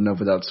Raptors wouldn't have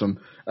without some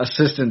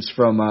assistance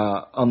from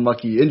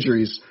unlucky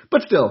injuries.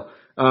 But still,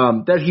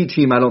 that Heat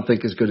team I don't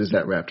think is good as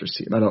that Raptors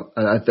team.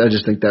 I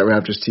just think that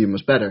Raptors team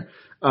was better.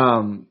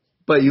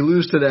 But you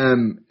lose to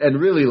them,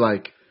 and really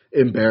like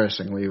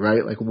embarrassingly,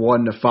 right? Like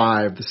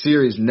 1-5. The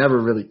series never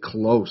really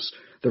close.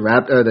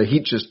 The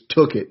Heat just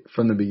took it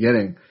from the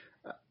beginning.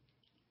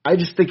 I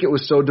just think it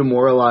was so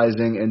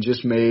demoralizing and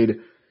just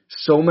made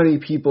so many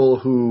people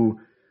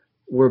who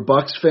were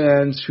Bucks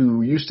fans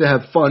who used to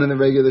have fun in the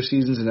regular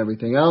seasons and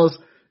everything else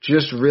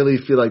just really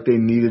feel like they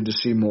needed to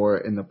see more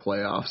in the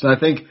playoffs. And I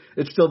think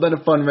it's still been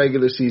a fun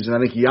regular season. I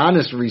think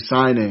Giannis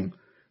re-signing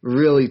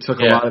really took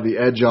a lot of the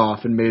edge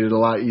off and made it a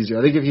lot easier.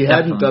 I think if he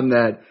hadn't done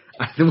that,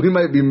 I think we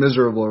might be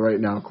miserable right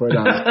now, quite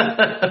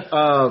honestly.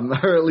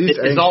 Or at least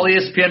it's all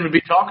ESPN would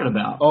be talking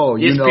about. Oh,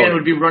 ESPN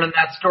would be running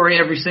that story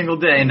every single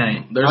day,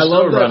 night. They're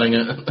still running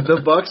it.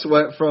 The Bucks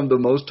went from the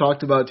most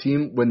talked about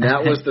team when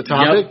that was the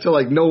topic to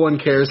like no one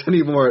cares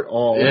anymore at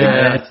all.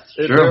 Yeah,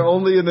 they're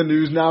only in the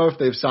news now if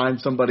they've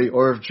signed somebody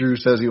or if Drew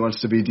says he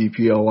wants to be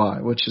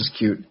DPOY, which is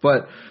cute.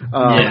 But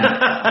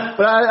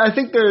but I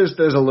think there's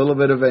a little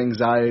bit of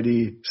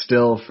anxiety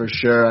still for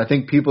sure. I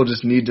think people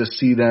just need to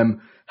see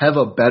them have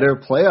a better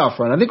playoff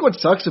run. I think what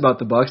sucks about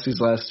the Bucks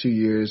these last 2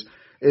 years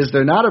is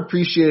they're not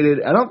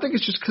appreciated. I don't think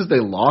it's just because they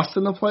lost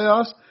in the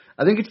playoffs.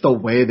 I think it's the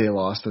way they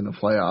lost in the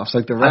playoffs.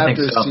 Like the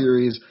Raptors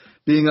series,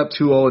 being up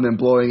 2-0 and then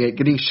blowing it,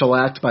 getting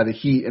shellacked by the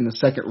Heat in the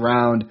second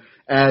round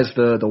as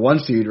the 1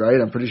 seed,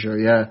 right? I'm pretty sure,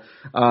 yeah.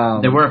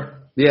 They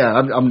were. Yeah,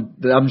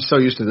 I'm so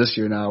used to this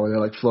year now where they're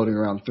like floating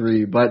around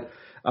 3. But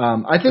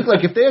I think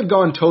like if they had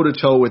gone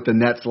toe-to-toe with the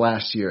Nets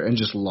last year and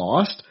just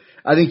lost,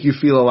 I think you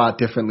feel a lot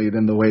differently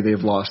than the way they've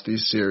lost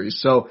these series.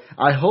 So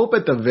I hope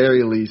at the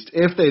very least,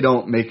 if they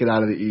don't make it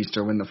out of the East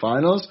or win the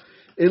finals,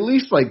 at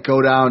least like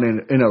go down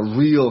in a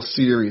real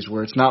series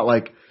where it's not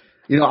like,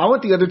 you know, I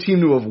want the other team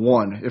to have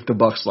won if the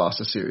Bucks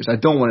lost a series. I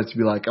don't want it to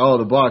be like, oh,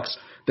 the Bucks,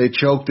 they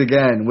choked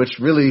again, which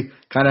really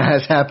kind of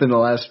has happened the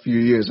last few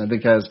years. I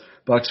think has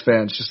Bucks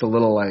fans just a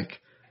little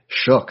like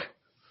shook.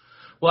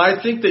 Well,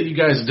 I think that you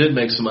guys did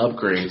make some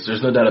upgrades.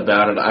 There's no doubt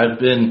about it. I've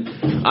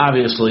been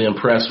obviously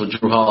impressed with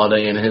Drew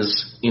Holiday and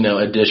his,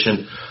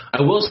 addition.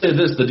 I will say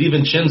this, the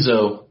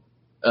DiVincenzo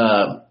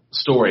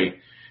story,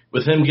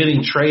 with him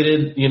getting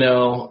traded,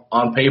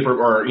 on paper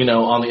or,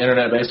 on the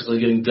internet, basically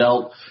getting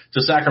dealt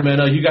to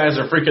Sacramento. You guys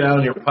are freaking out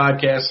on your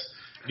podcast,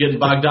 getting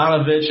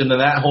Bogdanovich, and then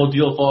that whole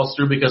deal falls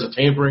through because of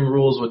tampering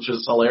rules, which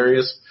is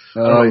hilarious. I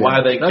don't know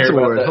why they care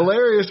about that.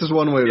 Hilarious is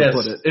one way to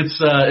put it.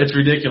 It's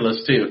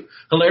ridiculous too.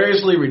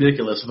 Hilariously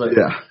ridiculous, but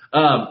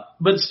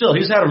but still,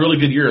 he's had a really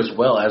good year as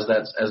well as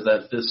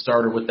that fifth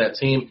starter with that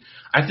team.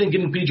 I think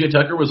getting P.J.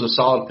 Tucker was a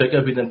solid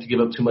pickup. You didn't have to give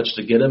up too much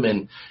to get him,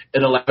 and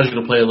it allows you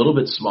to play a little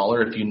bit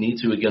smaller if you need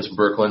to against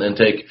Brooklyn and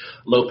take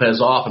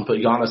Lopez off and put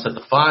Giannis at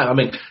the 5. I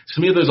mean,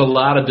 to me, there's a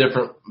lot of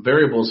different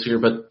variables here,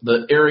 but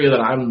the area that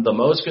I'm the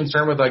most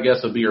concerned with, I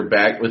guess, would be your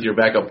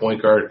backup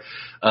point guard.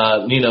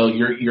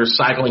 You're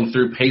cycling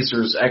through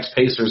Pacers,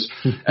 ex-Pacers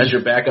as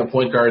your backup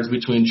point guards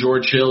between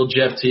George Hill,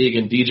 Jeff Teague,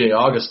 and DJ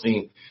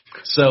Augustine.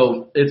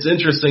 So it's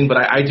interesting, but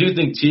I do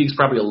think Teague's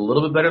probably a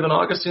little bit better than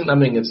Augustine. I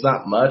mean, it's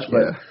not much,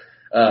 but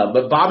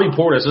Bobby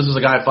Portis, this is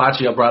a guy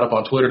Facci brought up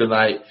on Twitter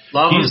tonight.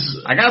 Love him.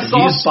 I got a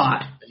soft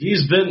spot.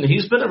 He's been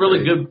a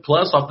really good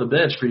plus off the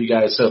bench for you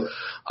guys. So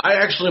I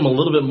actually am a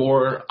little bit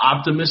more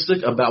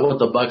optimistic about what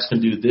the Bucks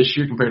can do this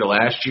year compared to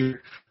last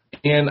year.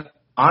 And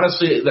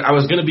honestly, I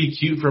was going to be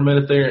cute for a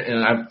minute there,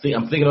 and I'm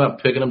thinking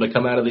about picking them to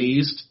come out of the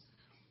East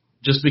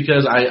just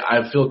because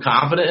I feel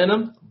confident in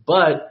them.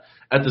 But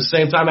at the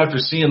same time, after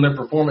seeing their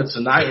performance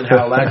tonight and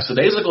how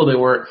lackadaisical they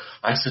were,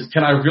 I said,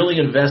 can I really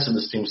invest in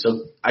this team?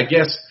 So I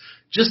guess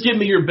just give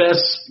me your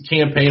best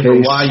campaign for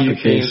why you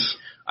think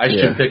I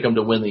should pick them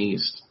to win the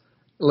East.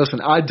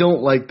 Listen, I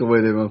don't like the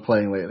way they've been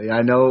playing lately.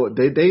 I know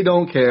they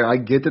don't care. I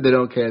get that they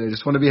don't care. They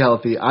just want to be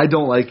healthy. I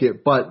don't like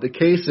it. But the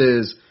case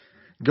is,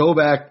 go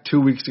back 2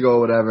 weeks ago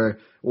or whatever,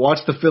 watch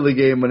the Philly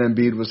game when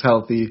Embiid was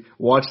healthy,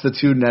 watch the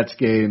 2 Nets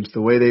games,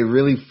 the way they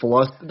really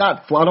I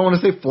don't want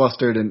to say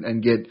flustered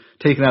and get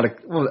taken out of,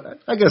 well,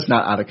 I guess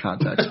not out of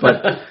context,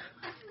 but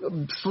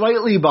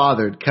slightly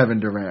bothered Kevin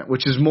Durant,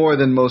 which is more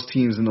than most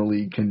teams in the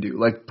league can do.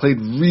 Like, played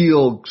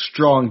real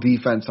strong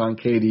defense on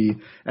KD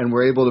and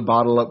were able to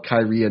bottle up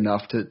Kyrie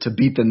enough to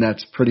beat the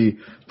Nets pretty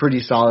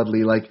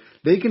solidly. Like,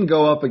 they can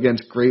go up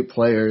against great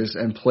players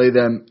and play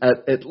them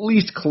at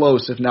least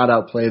close, if not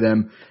outplay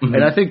them. Mm-hmm.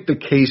 And I think the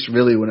case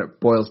really, when it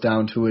boils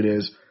down to it,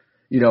 is,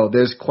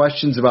 there's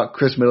questions about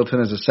Chris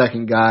Middleton as a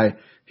second guy.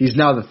 He's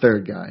now the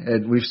third guy.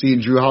 And we've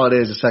seen Drew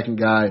Holiday as a second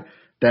guy.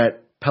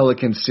 That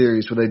Pelicans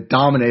series where they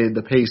dominated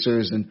the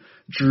Pacers and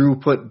Drew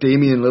put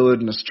Damian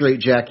Lillard in a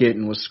straitjacket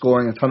and was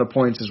scoring a ton of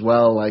points as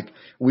well. Like,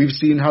 we've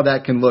seen how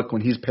that can look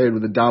when he's paired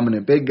with a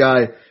dominant big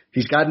guy.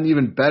 He's got an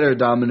even better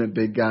dominant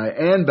big guy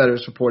and better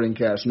supporting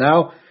cast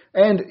now.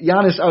 And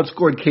Giannis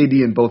outscored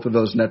KD in both of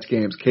those Nets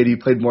games. KD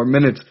played more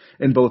minutes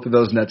in both of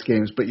those Nets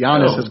games, but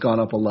Giannis has gone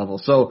up a level.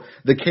 So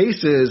the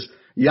case is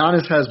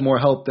Giannis has more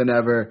help than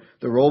ever.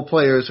 The role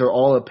players are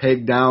all a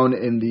peg down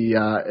in the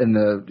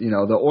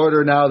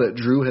order now that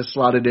Drew has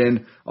slotted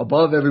in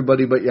above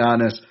everybody but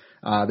Giannis.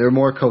 They're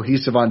more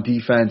cohesive on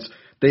defense.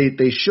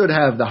 They should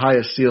have the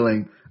highest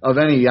ceiling of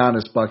any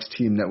Giannis Bucks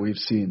team that we've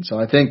seen. So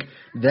I think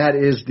that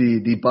is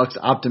the Bucks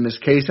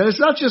optimist case. And it's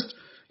not just,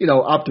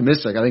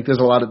 optimistic. I think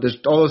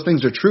all those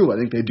things are true. I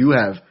think they do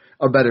have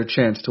a better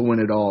chance to win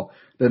it all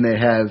than they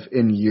have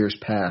in years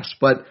past.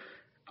 But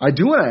I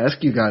do want to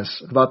ask you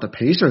guys about the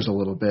Pacers a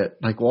little bit.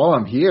 Like, while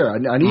I'm here,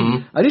 I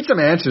need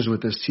some answers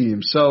with this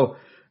team. So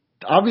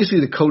obviously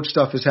the coach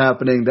stuff is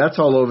happening. That's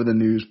all over the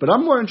news. But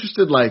I'm more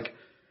interested,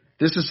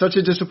 this is such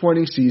a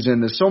disappointing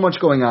season. There's so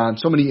much going on,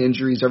 so many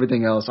injuries,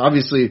 everything else.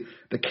 Obviously,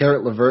 the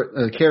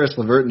Caris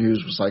LeVert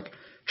news was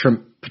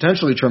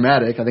potentially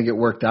traumatic. I think it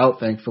worked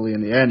out, thankfully,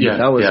 in the end. Yeah,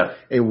 that was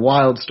a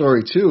wild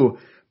story too.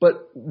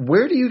 But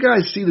where do you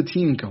guys see the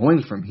team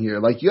going from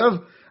here? You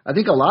have, I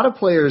think, a lot of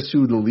players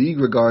who the league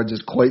regards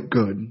as quite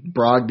good.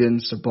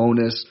 Brogdon,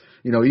 Sabonis,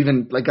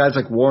 even guys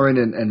like Warren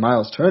and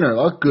Miles Turner,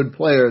 all good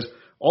players,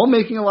 all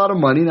making a lot of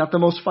money, not the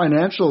most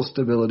financial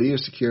stability or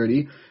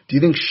security. Do you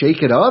think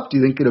shake it up? Do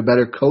you think get a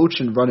better coach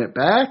and run it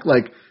back?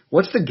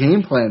 What's the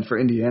game plan for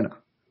Indiana?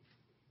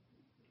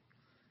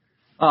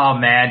 Oh,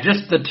 man,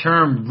 just the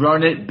term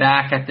run it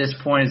back at this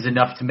point is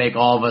enough to make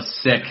all of us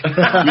sick. You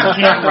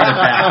can't run it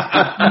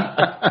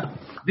back.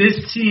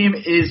 This team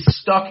is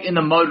stuck in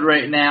the mud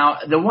right now.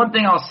 The one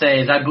thing I'll say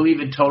is I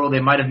believe in total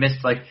they might have missed,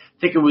 it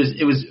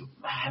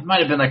might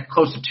have been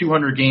close to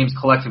 200 games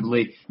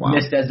collectively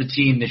missed as a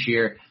team this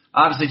year.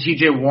 Obviously,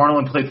 T.J. Warren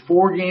only played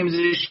 4 games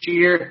this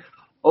year.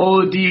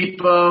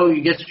 Oladipo,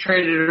 he gets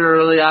traded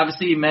early.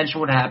 Obviously, you mentioned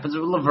what happens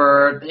with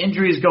LeVert. The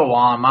injuries go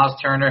on. Miles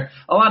Turner.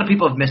 A lot of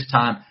people have missed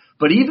time.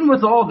 But even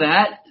with all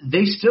that,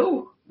 they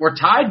still were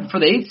tied for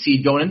the 8th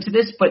seed going into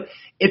this. But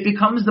it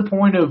becomes the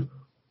point of,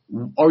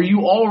 are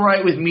you all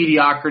right with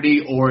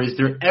mediocrity, or is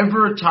there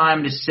ever a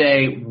time to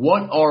say,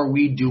 what are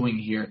we doing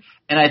here?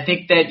 And I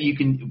think that you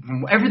can,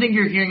 from everything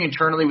you're hearing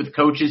internally with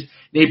coaches,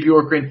 Nate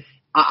Bjorkgren,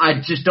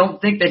 I just don't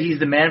think that he's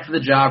the man for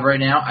the job right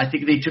now. I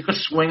think they took a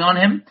swing on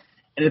him.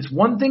 And it's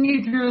one thing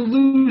if you're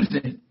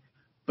losing,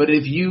 but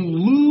if you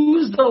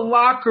lose the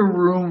locker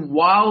room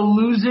while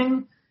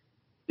losing,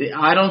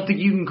 I don't think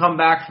you can come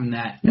back from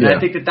that. And I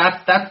think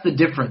that's the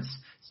difference.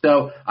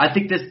 So I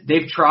think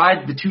they've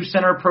tried the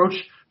 2-center approach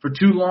for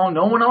too long.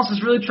 No one else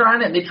is really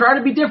trying it. They try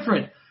to be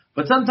different,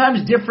 but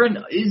sometimes different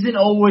isn't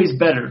always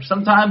better.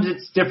 Sometimes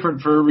it's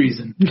different for a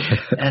reason.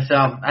 And so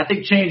I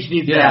think change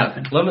needs to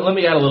happen. Let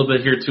me add a little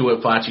bit here to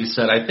what Facci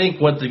said. I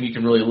think one thing you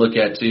can really look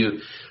at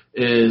too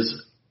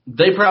is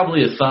they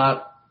probably have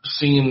thought,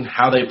 seeing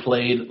how they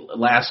played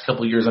last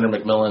couple of years under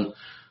McMillan,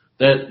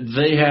 that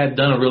they had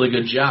done a really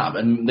good job.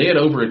 And they had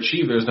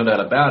overachieved, there's no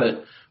doubt about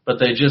it, but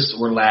they just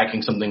were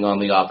lacking something on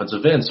the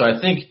offensive end. So I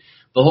think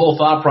the whole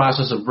thought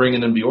process of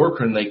bringing in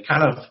Bjorkgren, they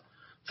kind of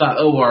thought,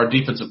 our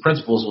defensive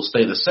principles will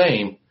stay the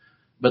same.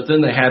 But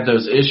then they had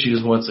those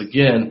issues once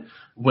again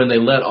when they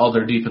let all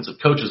their defensive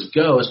coaches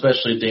go,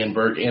 especially Dan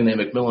Burke and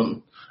Nate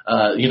McMillan.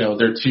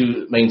 Their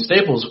 2 main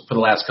staples for the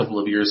last couple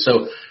of years.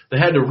 So they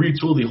had to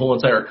retool the whole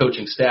entire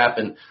coaching staff,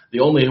 and the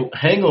only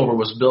hangover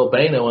was Bill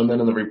Bano. And then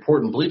in the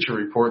report and Bleacher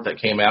Report that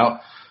came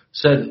out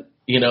said,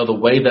 the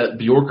way that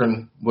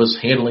Bjorkgren was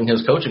handling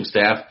his coaching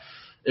staff,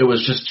 it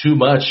was just too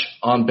much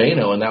on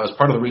Bano, and that was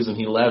part of the reason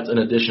he left, in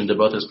addition to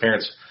both his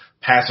parents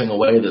passing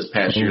away this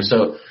past year.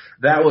 So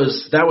that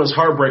was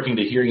heartbreaking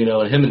to hear,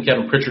 and him and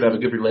Kevin Pritchard have a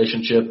good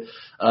relationship.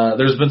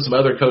 There's been some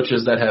other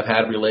coaches that have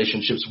had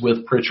relationships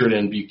with Pritchard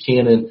and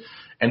Buchanan,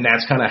 and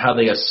that's kind of how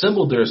they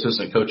assembled their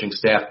assistant coaching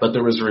staff. But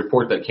there was a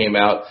report that came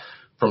out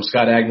from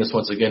Scott Agnes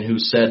once again, who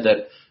said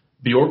that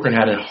Bjorkgren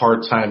had a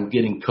hard time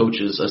getting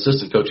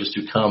assistant coaches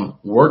to come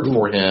work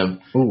for him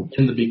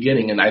in the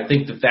beginning. And I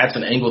think that's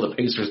an angle the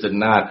Pacers did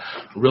not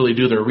really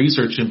do their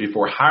research in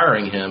before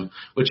hiring him,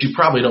 which you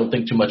probably don't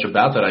think too much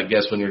about that, I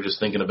guess, when you're just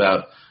thinking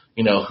about,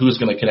 who's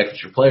going to connect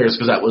with your players,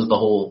 because that was the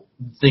whole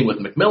thing with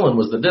McMillan,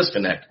 was the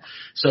disconnect.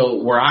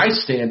 So where I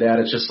stand at,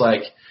 it's just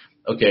like,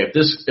 okay,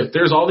 if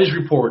there's all these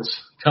reports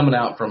coming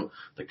out from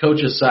the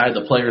coach's side,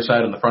 the player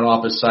side, and the front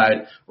office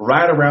side,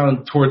 right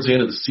around towards the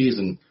end of the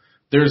season,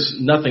 there's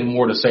nothing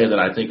more to say that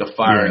I think a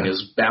firing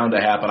is bound to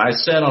happen. I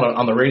said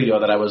on the radio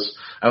that I was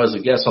a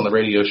guest on the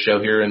radio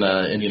show here in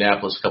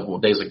Indianapolis a couple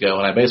of days ago,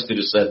 and I basically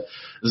just said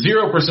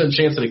 0%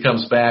 chance that he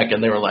comes back,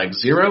 and they were like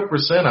 0%.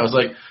 I was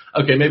like,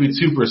 okay, maybe 2%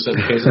 in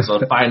case it's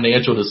a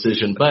financial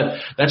decision,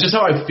 but that's just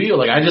how I feel.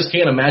 Like, I just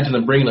can't imagine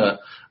them bringing the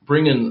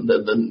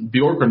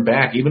Bjorkgren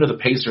back, even if the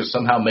Pacers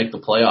somehow make the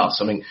playoffs.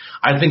 I mean,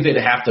 I think they'd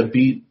have to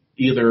beat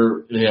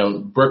either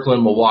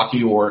Brooklyn,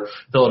 Milwaukee, or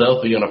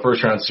Philadelphia in a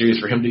first-round series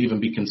for him to even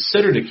be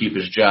considered to keep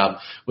his job,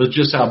 with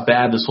just how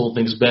bad this whole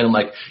thing's been.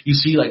 Like, you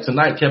see, like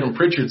tonight, Kevin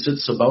Pritchard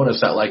sits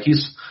Sabonis out. Like,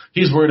 he's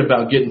worried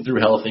about getting through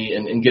healthy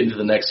and getting to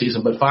the next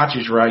season. But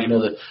Facci's right.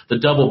 The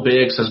double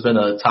bigs has been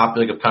a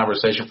topic of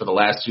conversation for the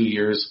last 2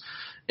 years.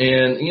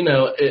 And,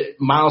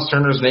 Miles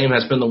Turner's name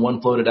has been the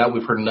one floated out.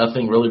 We've heard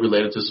nothing really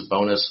related to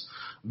Sabonis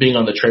being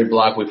on the trade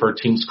block. We've heard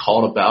teams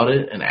called about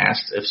it and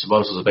asked if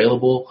Sabonis was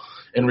available.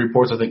 In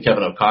reports, I think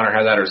Kevin O'Connor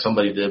had that, or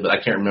somebody did, but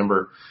I can't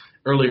remember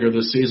earlier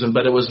this season.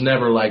 But it was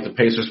never like the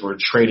Pacers were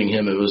trading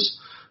him. It was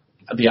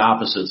the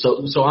opposite.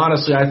 So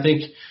honestly, I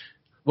think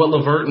what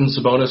LeVert and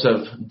Sabonis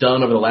have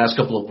done over the last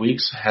couple of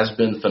weeks has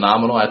been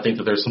phenomenal. I think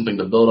that there's something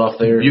to build off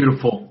there.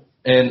 Beautiful.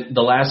 And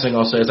the last thing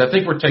I'll say is I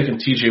think we're taking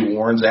T.J.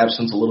 Warren's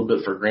absence a little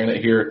bit for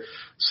granted here.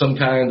 Some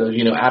kind of,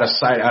 out of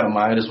sight, out of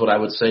mind is what I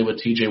would say with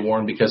T.J.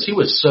 Warren, because he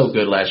was so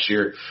good last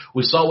year.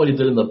 We saw what he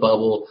did in the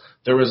bubble.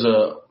 There was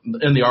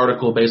in the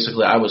article,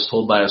 basically, I was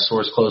told by a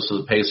source close to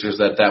the Pacers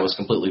that was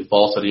completely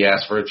false, that he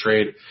asked for a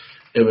trade.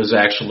 It was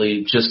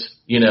actually just,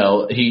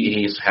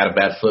 he's had a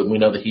bad foot. And we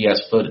know that he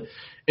has foot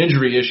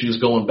injury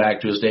issues going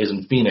back to his days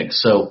in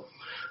Phoenix. So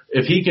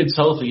if he gets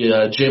healthy,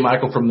 Jay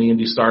Michael from the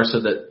Indy Star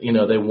said that,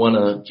 they want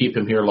to keep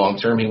him here long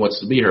term. He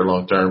wants to be here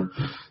long term.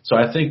 So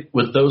I think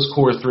with those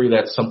core three,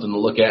 that's something to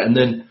look at. And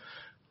then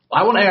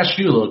I want to ask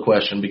you a little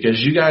question,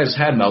 because you guys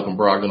had Malcolm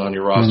Brogdon on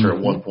your roster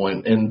at one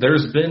point, and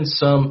there's been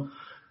some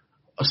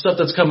stuff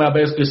that's come out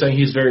basically saying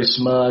he's very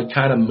smug,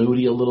 kind of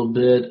moody a little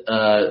bit.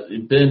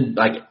 Been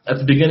like at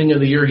the beginning of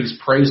the year, he's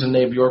praising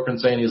Nate Bjorkgren,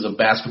 saying he's a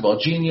basketball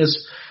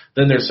genius.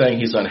 Then they're saying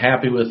he's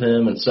unhappy with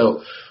him. And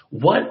so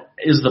what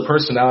is the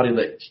personality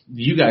that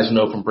you guys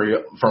know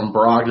from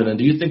Brogdon, and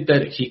do you think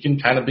that he can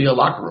kind of be a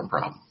locker room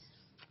problem?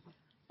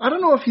 I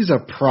don't know if he's a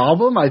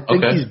problem. I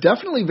think he's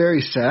definitely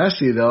very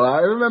sassy, though. I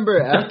remember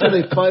after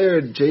they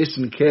fired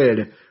Jason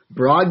Kidd,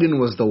 Brogdon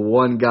was the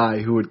one guy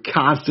who would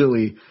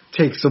constantly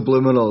take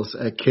subliminals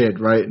at Kidd,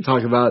 right, and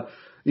talk about,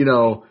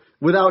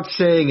 without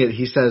saying it,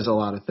 he says a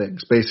lot of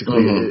things,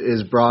 basically,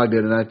 is Brogdon.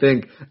 And I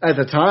think at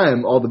the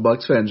time, all the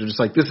Bucks fans were just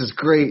like, this is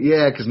great,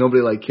 because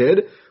nobody liked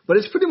Kidd. But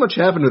it's pretty much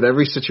happened with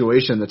every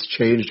situation that's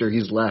changed or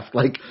he's left.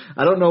 Like,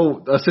 I don't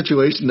know a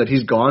situation that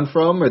he's gone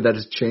from or that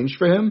has changed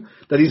for him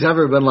that he's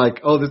ever been like,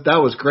 oh,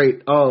 that was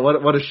great. Oh,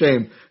 what a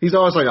shame. He's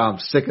always like, oh, I'm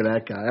sick of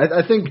that guy.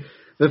 I think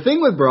the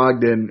thing with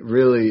Brogdon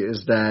really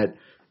is that,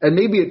 and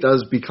maybe it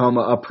does become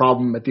a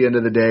problem at the end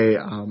of the day.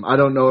 I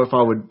don't know if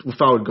I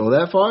would go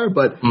that far,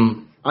 but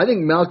I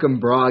think Malcolm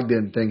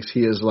Brogdon thinks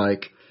he is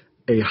like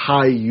a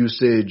high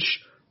usage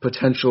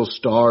potential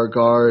star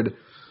guard.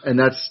 And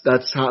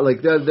that's how,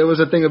 like, there was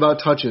a thing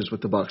about touches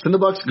with the Bucks, and the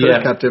Bucks could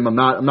have kept him. I'm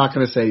not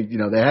going to say,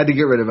 they had to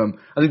get rid of him.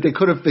 I think they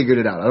could have figured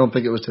it out. I don't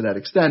think it was to that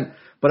extent,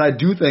 but I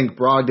do think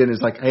Brogdon is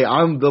like, hey,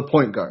 I'm the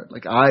point guard.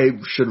 Like, I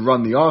should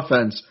run the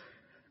offense.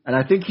 And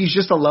I think he's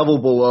just a level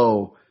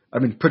below. I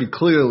mean, pretty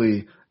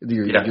clearly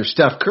your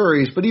Steph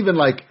Curry's, but even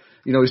like,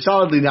 he's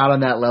solidly not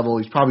on that level.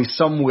 He's probably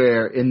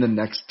somewhere in the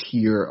next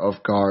tier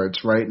of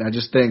guards, right? And I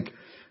just think,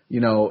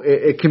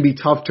 it can be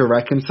tough to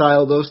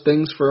reconcile those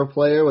things for a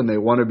player when they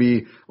want to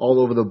be all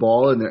over the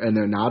ball and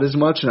they're not as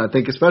much. And I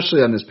think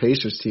especially on this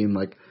Pacers team,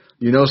 like,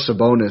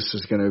 Sabonis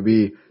is going to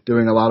be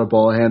doing a lot of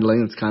ball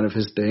handling. It's kind of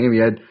his thing. He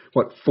had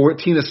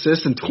 14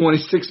 assists in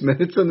 26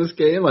 minutes in this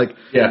game. Like,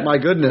 my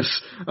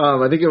goodness.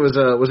 I think it was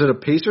it a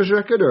Pacers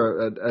record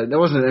or that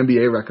wasn't an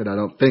NBA record, I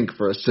don't think,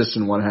 for assists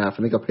in one half.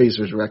 I think a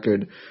Pacers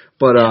record,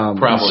 but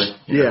probably.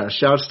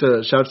 Shouts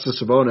to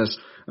Sabonis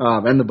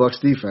and the Bucks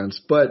defense,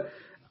 but.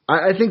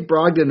 I think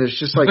Brogdon is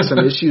just like some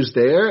issues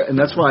there, and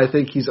that's why I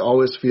think he's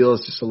always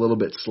feels just a little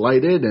bit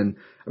slighted. And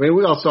I mean,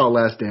 we all saw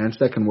Last Dance,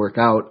 that can work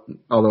out,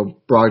 although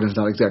Brogdon's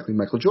not exactly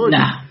Michael Jordan.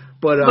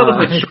 But a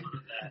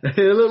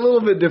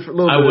little bit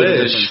different. I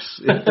wish.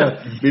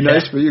 It'd be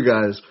nice for you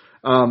guys.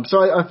 So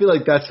I feel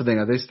like that's the thing.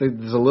 I think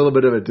there's a little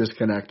bit of a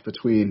disconnect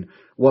between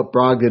what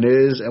Brogdon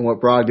is and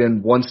what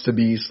Brogdon wants to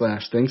be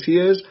 / thinks he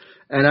is.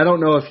 And I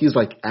don't know if he's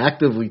like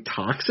actively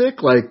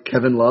toxic like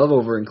Kevin Love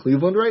over in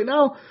Cleveland right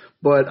now.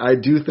 But I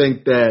do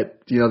think that,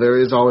 there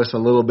is always a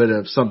little bit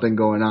of something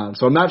going on.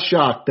 So I'm not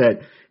shocked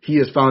that he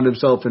has found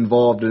himself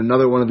involved in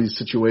another one of these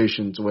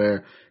situations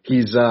where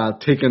he's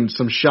taken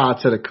some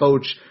shots at a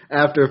coach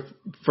after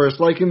first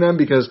liking them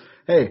because,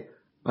 hey,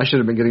 I should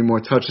have been getting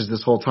more touches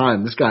this whole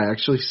time. This guy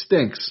actually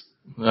stinks.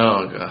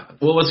 Oh God.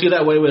 Well, was he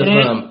that way with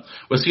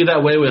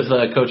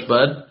Coach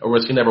Bud, or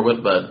was he never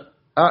with Bud?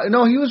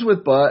 No, he was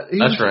with Bud.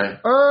 Right.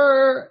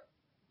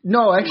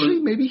 No,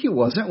 actually, maybe he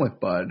wasn't with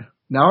Bud.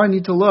 Now I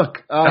need to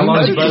look. How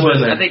long has Bud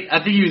been there?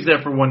 I think he was there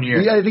for 1 year.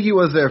 Yeah, I think he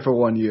was there for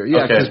 1 year.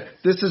 Yeah, because Okay.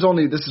 this is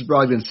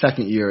Brogdon's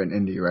second year in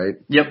Indy, right?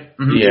 Yep.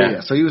 Mm-hmm. Yeah.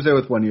 So he was there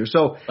with 1 year.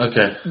 So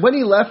Okay. when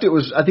he left,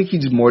 I think he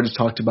just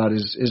talked about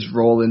his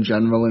role in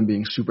general and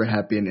being super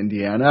happy in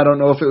Indiana. I don't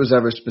know if it was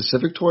ever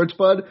specific towards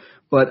Bud,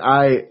 but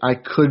I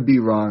could be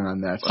wrong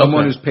on that.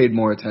 Someone who's paid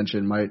more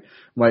attention might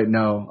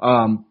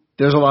know.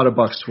 There's a lot of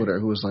Bucks Twitter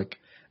who was like,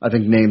 I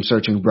think, name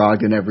searching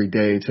Brogdon every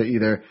day to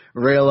either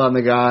rail on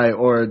the guy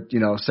or,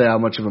 say how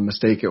much of a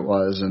mistake it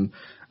was. And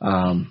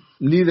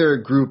neither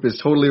group is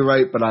totally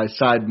right, but I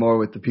side more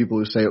with the people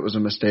who say it was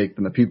a mistake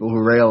than the people who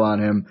rail on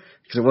him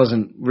because it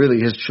wasn't really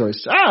his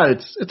choice.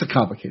 It's a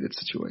complicated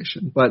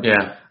situation. But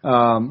yeah,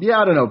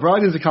 I don't know.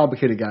 Brogdon's a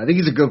complicated guy. I think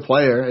he's a good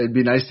player. It'd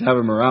be nice to have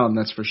him around,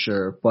 that's for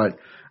sure. But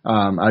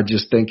I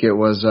just think it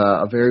was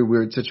a very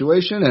weird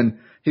situation, and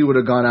he would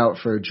have gone out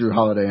for Drew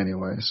Holiday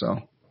anyway. So.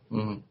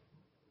 Mm-hmm.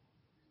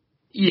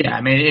 Yeah,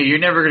 I mean, you're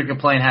never going to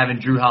complain having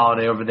Drew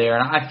Holiday over there.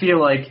 And I feel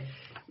like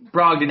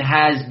Brogdon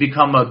has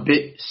become a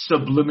bit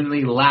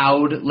subliminally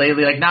loud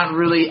lately, like not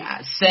really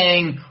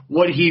saying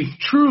what he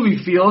truly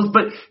feels,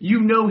 but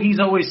he's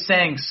always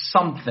saying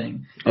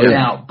something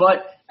now.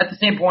 But at the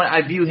same point,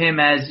 I view him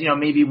as,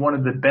 maybe one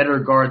of the better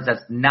guards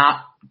that's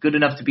not good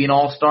enough to be an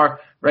all-star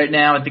right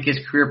now. I think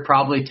his career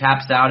probably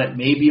taps out at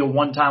maybe a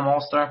one-time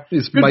all-star.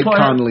 It's Mike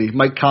Conley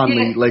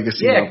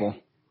legacy level.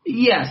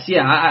 Yes,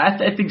 yeah,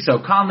 I think so.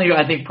 Conley,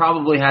 I think,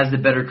 probably has the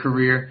better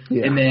career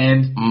in the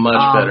end.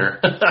 Much better.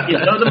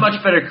 The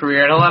much better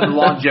career, and he'll have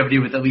longevity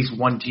with at least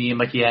one team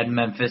like he had in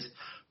Memphis.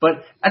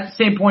 But at the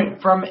same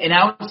point, from an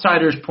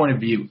outsider's point of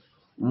view,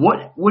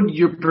 what would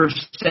your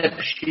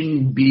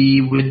perception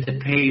be with the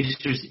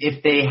Pacers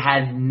if they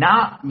had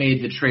not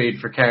made the trade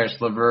for Caris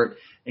LeVert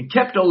and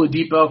kept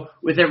Oladipo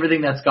with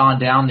everything that's gone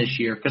down this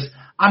year? Because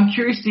I'm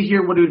curious to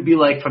hear what it would be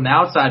like from the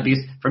outside,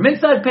 because from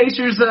inside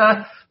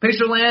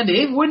Pacerland,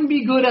 it wouldn't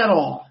be good at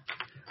all.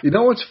 You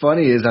know what's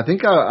funny is I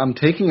think I'm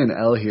taking an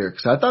L here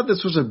because I thought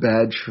this was a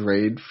bad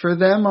trade for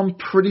them. I'm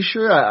pretty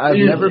sure. I've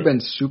never been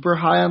super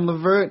high on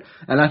LeVert,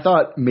 and I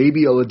thought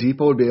maybe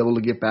Oladipo would be able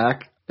to get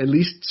back at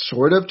least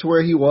sort of to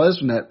where he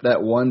was in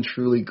that one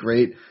truly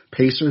great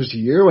Pacers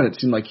year when it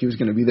seemed like he was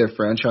going to be their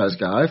franchise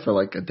guy for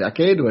like a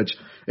decade, which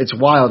it's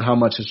wild how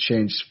much has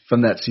changed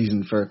from that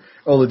season for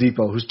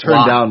Oladipo, who's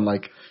turned down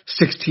like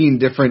 16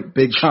 different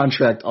big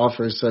contract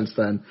offers since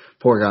then.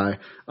 Poor guy.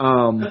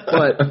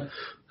 But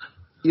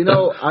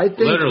I think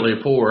literally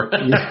poor.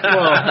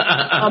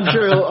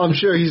 I'm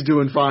sure he's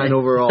doing fine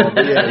overall.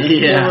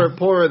 But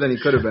poorer than he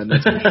could have been.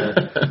 That's for sure.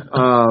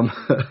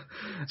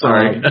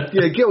 Sorry.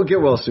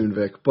 Get well soon,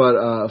 Vic. But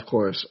of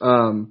course.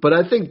 But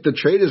I think the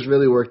trade has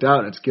really worked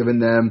out. It's given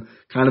them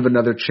kind of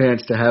another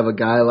chance to have a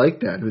guy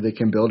like that who they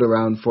can build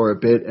around for a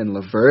bit in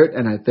LeVert.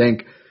 And I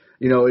think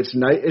it's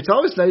nice. It's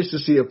always nice to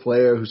see a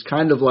player who's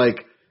kind of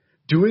like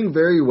doing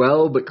very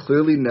well, but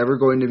clearly never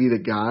going to be the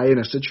guy in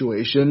a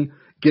situation,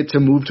 get to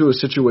move to a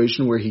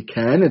situation where he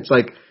can. It's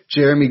like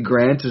Jeremy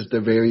Grant is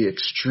the very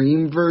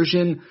extreme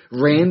version.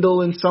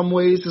 Randall in some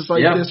ways is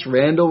like this.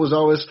 Randall was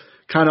always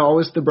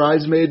the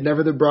bridesmaid,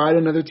 never the bride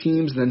in other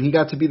teams. And then he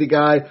got to be the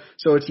guy.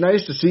 So it's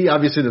nice to see.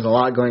 Obviously, there's a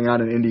lot going on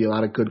in Indy, a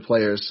lot of good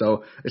players.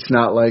 So it's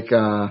not like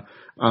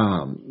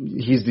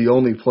he's the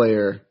only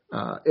player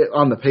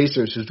on the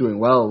Pacers who's doing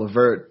well,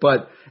 LeVert.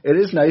 But it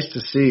is nice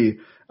to see.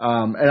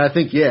 And I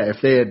think,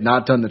 if they had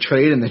not done the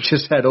trade and they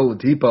just had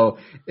Oladipo,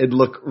 it'd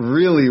look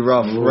really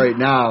rough right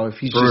now if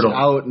he's just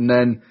out, and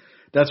then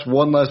that's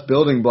one less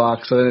building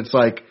block. So then it's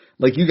like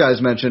you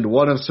guys mentioned,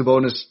 one of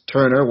Sabonis,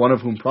 Turner, one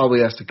of whom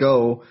probably has to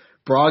go,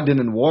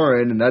 Brogdon and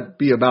Warren, and that'd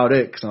be about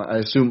it, because I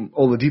assume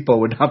Oladipo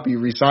would not be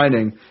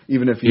re-signing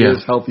even if he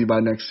is healthy by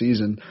next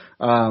season.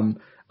 I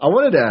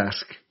wanted to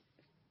ask,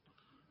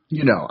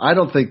 I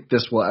don't think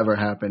this will ever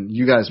happen.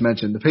 You guys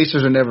mentioned the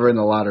Pacers are never in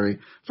the lottery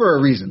for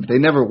a reason. They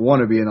never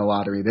want to be in the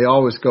lottery. They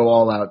always go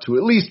all out to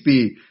at least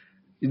be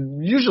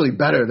usually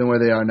better than where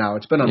they are now.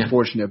 It's been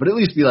unfortunate, but at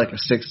least be like a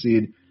 6th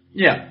seed.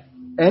 Yeah.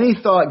 Any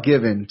thought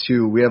given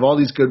to, we have all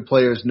these good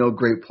players, no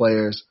great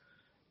players.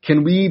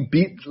 Can we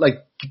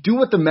do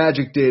what the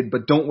Magic did,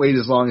 but don't wait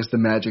as long as the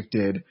Magic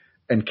did,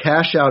 and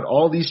cash out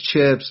all these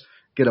chips,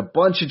 get a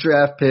bunch of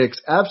draft picks,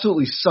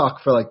 absolutely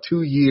suck for like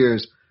 2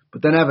 years,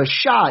 but then have a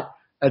shot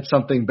at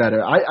something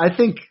better? I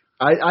think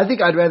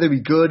I'd rather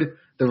be good.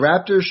 The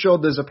Raptors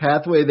showed there's a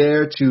pathway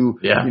there to,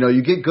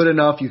 you get good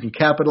enough, you can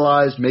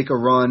capitalize, make a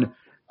run.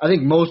 I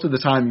think most of the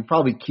time you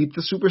probably keep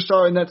the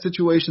superstar in that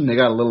situation. They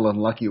got a little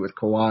unlucky with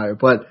Kawhi,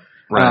 but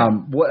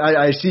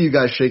I see you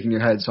guys shaking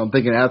your head, so I'm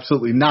thinking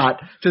absolutely not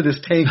to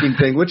this tanking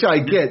thing, which I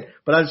get,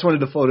 but I just wanted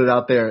to float it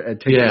out there and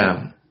take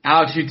it.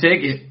 Alex, you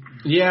take it.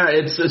 Yeah,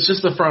 it's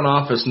just the front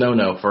office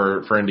no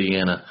for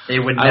Indiana. They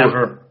would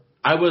never.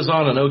 I was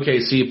on an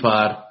OKC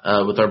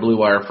pod with our Blue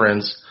Wire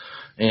friends,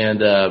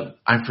 and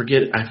I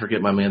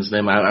forget my man's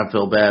name. I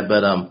feel bad,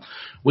 but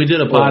We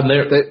did a pod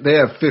there. They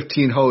have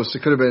 15 hosts.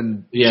 It could have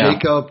been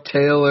Jacob,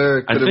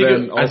 Taylor. I think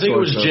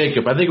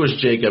it was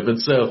Jacob. And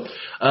so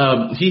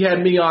he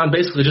had me on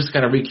basically just to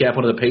kind of recap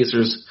one of the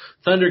Pacers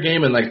Thunder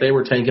game, and like they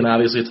were tanking,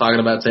 obviously talking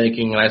about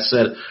tanking. And I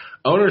said,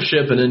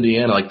 ownership in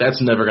Indiana, like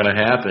that's never going to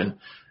happen.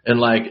 And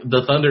like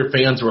the Thunder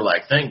fans were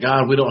like, thank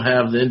God we don't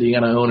have the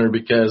Indiana owner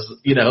because,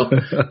 you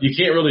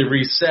can't really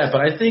reset.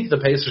 But I think the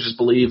Pacers just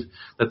believe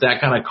that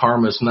kind of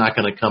karma is not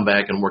going to come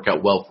back and work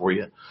out well for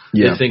you.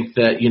 Yeah. They think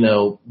that,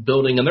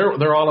 building, and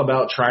they're all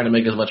about trying to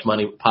make as much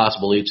money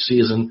possible each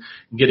season,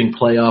 getting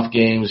playoff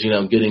games,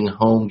 getting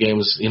home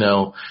games, in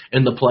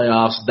the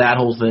playoffs, that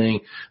whole thing.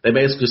 They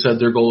basically said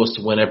their goal is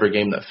to win every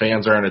game that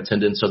fans are in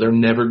attendance, so they're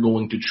never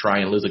going to try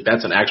and lose. Like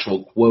that's an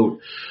actual quote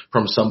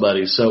from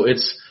somebody. So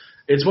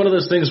it's one of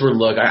those things where,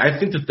 look, I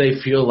think that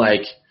they feel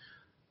like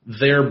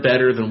they're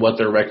better than what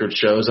their record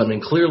shows. I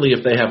mean, clearly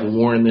if they have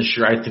Warren this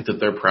year, I think that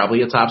they're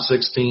probably a top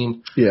 6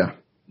 team. Yeah.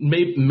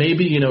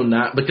 Maybe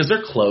not, because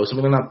they're close. I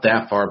mean, they're not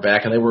that far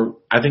back, and they were,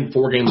 I think,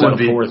 4 games out of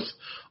 4th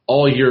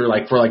all year,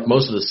 like for like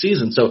most of the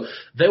season. So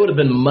they would have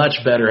been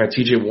much better had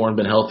TJ Warren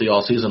been healthy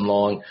all season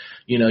long.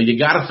 You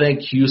got to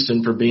thank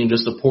Houston for being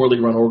just a poorly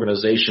run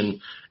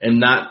organization and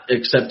not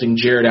accepting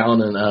Jared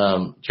Allen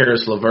and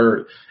Karis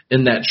LeVert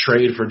in that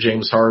trade for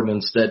James Harden,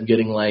 instead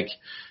getting like,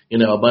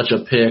 a bunch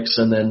of picks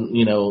and then,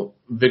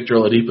 Victor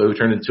Oladipo, who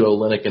turned into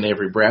Olynyk and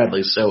Avery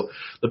Bradley. So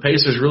the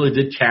Pacers really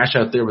did cash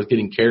out there with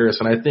getting Karis.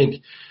 And I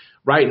think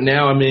right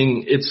now, I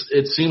mean,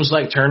 it seems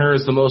like Turner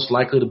is the most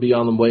likely to be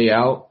on the way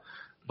out.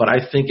 But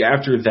I think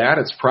after that,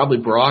 it's probably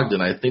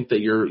Brogdon. I think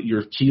that your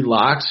key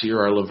locks here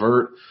are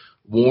LeVert,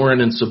 Warren,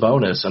 and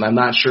Sabonis. And I'm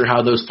not sure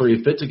how those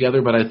 3 fit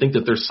together, but I think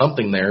that there's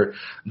something there.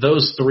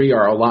 Those 3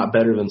 are a lot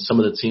better than some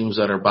of the teams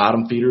that are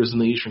bottom feeders in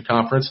the Eastern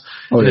Conference.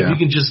 If you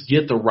can just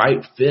get the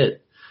right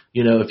fit,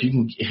 if you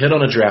can hit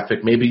on a draft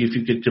pick, maybe if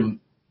you could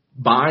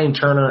combine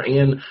Turner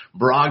and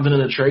Brogdon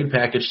in a trade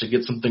package to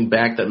get something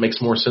back that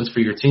makes more sense for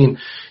your team,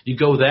 you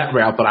go that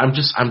route. But I'm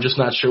just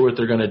not sure what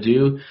they're going to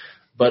do.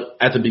 But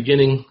at the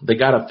beginning, they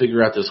got to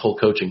figure out this whole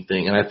coaching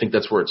thing, and I think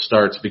that's where it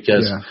starts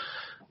because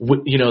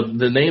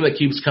the name that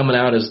keeps coming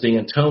out is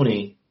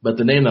D'Antoni, but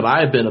the name that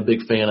I've been a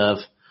big fan of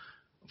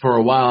for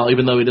a while,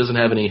 even though he doesn't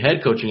have any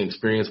head coaching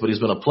experience, but he's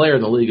been a player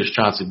in the league, is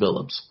Chauncey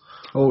Billups.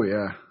 Oh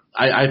yeah.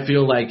 I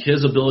feel like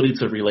his ability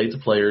to relate to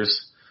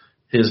players,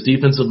 his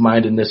defensive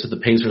mindedness that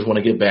the Pacers want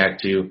to get back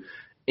to,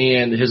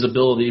 and his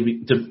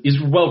ability he's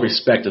well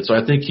respected. So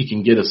I think he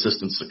can get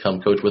assistants to come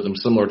coach with him,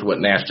 similar to what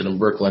Nash did in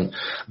Brooklyn.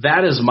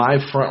 That is my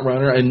front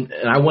runner, and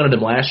I wanted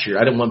him last year.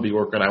 I didn't want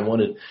Bjorkgren. I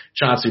wanted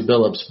Chauncey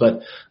Billups.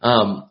 But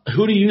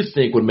who do you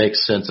think would make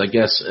sense, I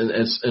guess,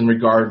 in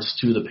regards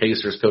to the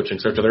Pacers coaching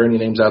search? Are there any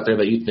names out there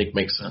that you think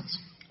make sense?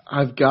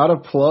 I've got to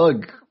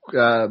plug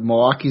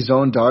Milwaukee's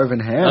own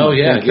Darvin Ham. Oh,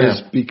 yeah.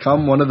 Has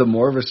become one of the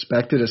more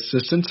respected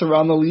assistants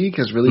around the league,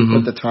 has really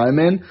put the time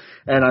in.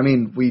 And, I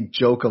mean, we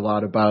joke a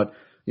lot about,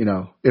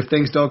 if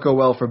things don't go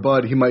well for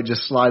Bud, he might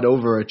just slide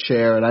over a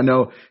chair. And I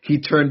know he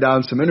turned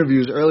down some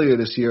interviews earlier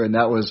this year, and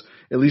that was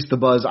at least the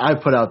buzz I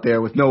put out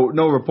there with no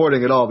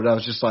reporting at all. But I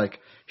was just like,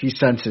 he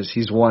senses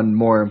he's one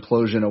more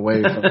implosion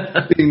away from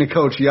being the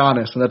coach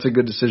Giannis, and that's a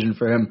good decision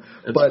for him.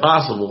 It's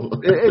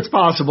possible. It's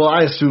possible.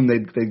 I assume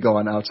they'd go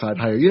on outside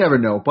hire. You never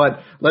know. But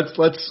let's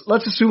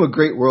assume a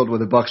great world where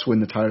the Bucks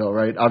win the title,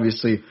 right?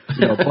 Obviously,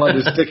 Bud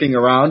is sticking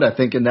around. I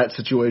think in that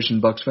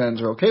situation, Bucks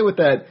fans are okay with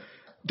that.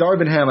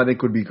 Darvin Ham, I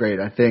think, would be great.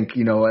 I think,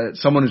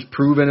 someone who's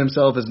proven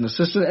himself as an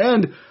assistant.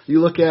 And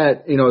you look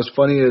at, as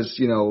funny as,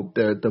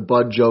 the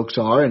Bud jokes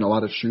are, and a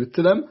lot of truth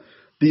to them,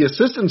 the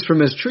assistants from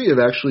his tree have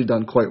actually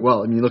done quite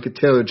well. I mean, you look at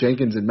Taylor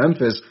Jenkins in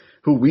Memphis,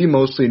 who we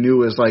mostly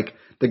knew as like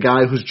the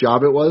guy whose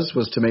job it was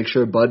to make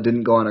sure Bud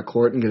didn't go on a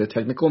court and get a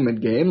technical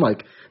mid-game.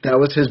 Like, that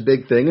was his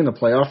big thing in the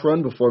playoff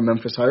run before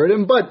Memphis hired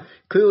him. But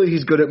clearly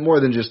he's good at more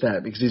than just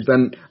that, because he's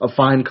been a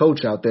fine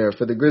coach out there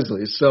for the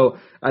Grizzlies. So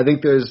I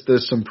think there's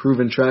some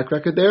proven track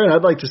record there, and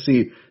I'd like to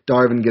see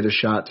Darvin get a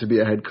shot to be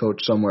a head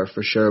coach somewhere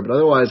for sure. But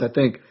otherwise, I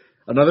think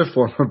another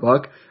former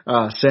Buck,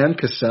 Sam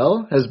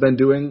Cassell, has been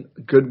doing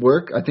good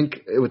work, I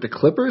think, with the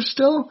Clippers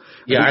still.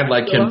 Yeah, I'd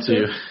like him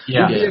too.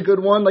 Yeah. He'd be a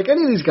good one. Like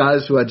any of these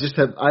guys who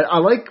I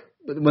like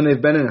when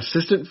they've been an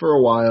assistant for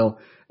a while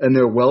and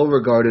they're well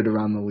regarded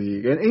around the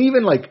league. And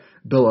even like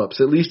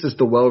Billups, at least is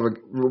the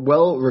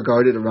well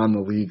regarded around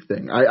the league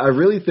thing. I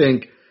really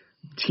think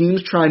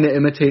teams trying to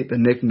imitate the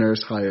Nick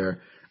Nurse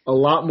hire, a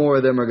lot more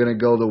of them are going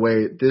to go the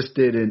way this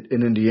did in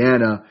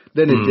Indiana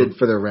than it did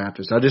for the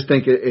Raptors. I just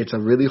think it's a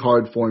really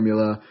hard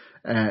formula,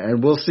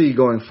 and we'll see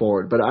going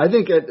forward. But I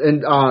think,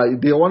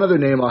 the one other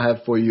name I'll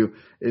have for you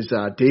is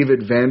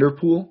David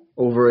Vanderpool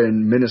over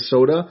in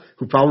Minnesota,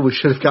 who probably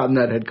should have gotten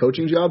that head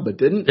coaching job but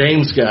didn't.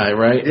 Dame's guy,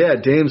 right? Yeah,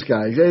 Dame's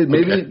guy.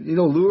 Maybe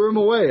lure him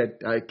away.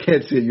 I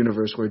can't see a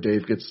universe where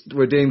Dame gets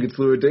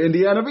lured to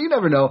Indiana, but you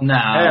never know. No,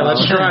 hey,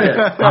 let's try it.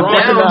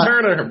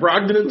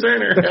 Brogdon and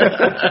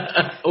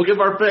Turner. We'll give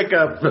our pick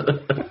up.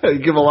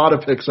 Give a lot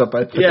of picks up,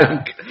 I think.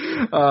 Yeah.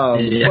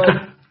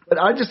 But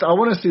I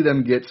want to see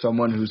them get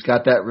someone who's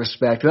got that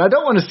respect, and I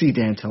don't want to see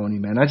D'Antoni,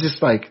 man. I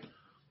just like.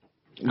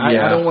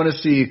 I don't want to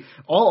see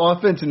all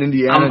offense in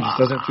Indiana. Just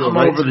doesn't feel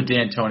right. I'm over the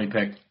D'Antoni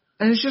pick.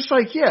 And it's just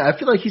like, I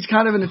feel like he's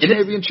kind of in a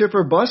championship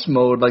or bust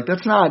mode. Like,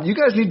 that's not – you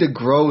guys need to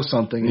grow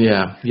something.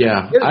 Yeah.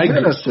 Get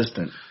an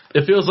assistant.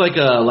 It feels like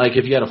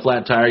if you had a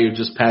flat tire, you're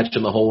just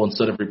patching the hole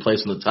instead of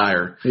replacing the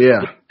tire.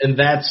 Yeah. And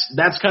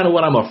that's kind of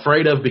what I'm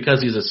afraid of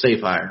because he's a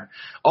safe hire.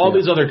 All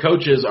these other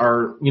coaches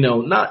are,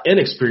 not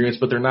inexperienced,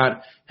 but they're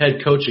not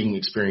head coaching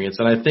experience.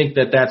 And I think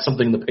that's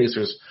something the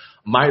Pacers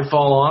might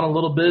fall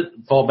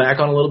back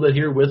on a little bit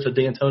here with the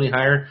D'Antoni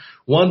hire.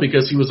 One,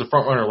 because he was a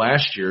front runner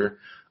last year.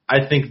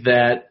 I think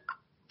that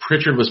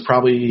Pritchard was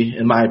probably,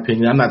 in my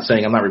opinion, I'm not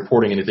saying I'm not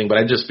reporting anything, but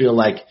I just feel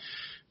like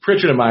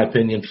Pritchard, in my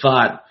opinion,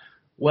 thought,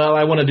 well,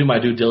 I want to do my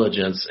due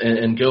diligence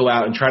and go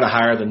out and try to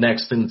hire the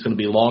next thing that's going to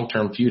be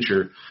long-term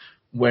future,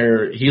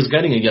 where he's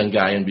getting a young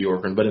guy in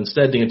Bjorkgren. But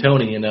instead,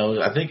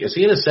 D'Antoni, I think, is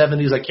he in his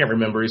 70s? I can't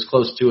remember. He's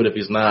close to it if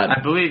he's not.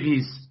 I believe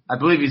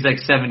he's like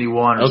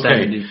 71 or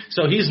 70.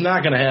 So he's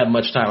not going to have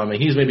much time. I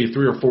mean, he's maybe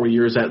 3 or 4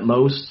 years at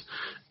most.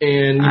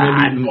 And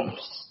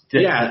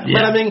Yeah,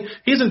 but I mean,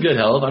 he's in good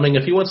health. I mean,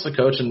 if he wants to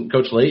coach and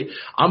coach late,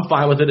 I'm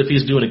fine with it if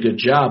he's doing a good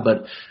job.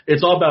 But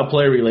it's all about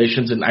player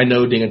relations, and I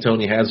know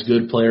D'Antoni has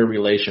good player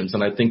relations,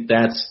 and I think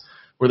that's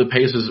where the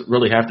Pacers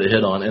really have to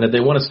hit on. And if they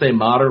want to stay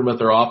modern with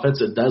their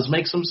offense, it does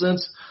make some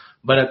sense.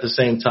 But at the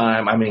same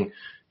time, I mean,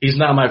 he's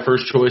not my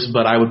first choice,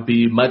 but I would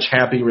be much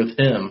happier with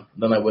him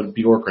than I would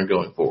Bjorkgren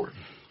going forward.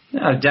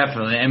 No,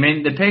 definitely. I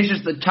mean, the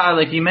Pacers, Ty,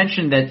 like you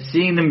mentioned, that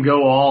seeing them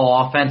go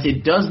all offense,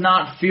 it does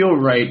not feel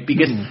right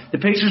because the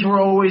Pacers were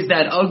always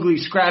that ugly,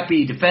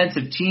 scrappy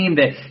defensive team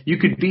that you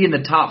could be in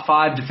the top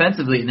 5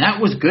 defensively, and that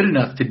was good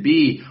enough to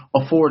be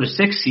a 4 to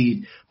 6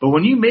 seed. But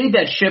when you made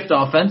that shift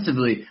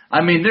offensively,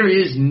 I mean, there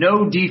is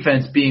no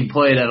defense being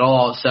played at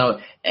all. So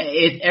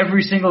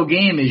every single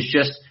game is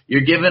just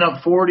you're giving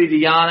up 40 to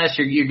Giannis,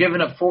 you're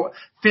giving up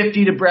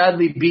 50 to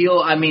Bradley Beal.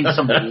 I mean,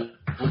 some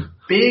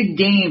big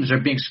games are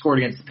being scored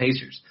against the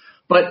Pacers.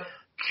 But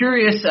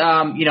curious,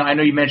 I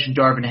know you mentioned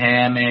Darvin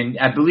Ham, and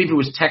I believe it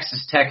was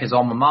Texas Tech, his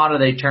alma mater,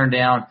 they turned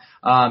down.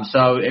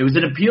 So it was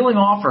an appealing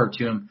offer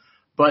to him.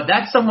 But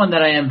that's someone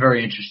that I am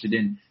very interested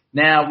in.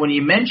 Now, when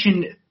you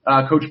mentioned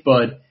Coach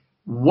Bud,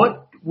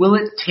 what will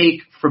it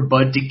take for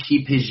Bud to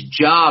keep his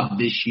job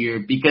this year?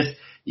 Because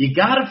you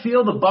got to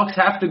feel the Bucks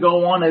have to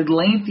go on a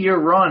lengthier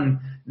run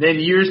than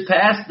years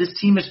past. This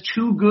team is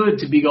too good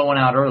to be going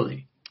out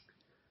early.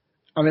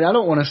 I mean, I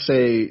don't want to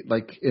say,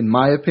 like, in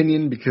my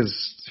opinion, because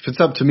if it's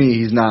up to me,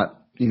 he's not,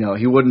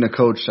 he wouldn't have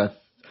coached. I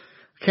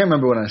can't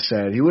remember what I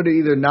said. He would have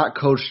either not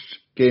coached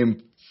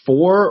game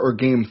 4 or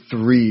game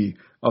 3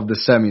 of the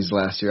semis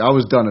last year. I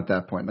was done at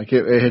that point. Like,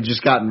 it had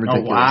just gotten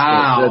ridiculous. Oh,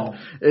 wow.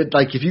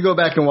 Like, if you go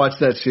back and watch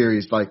that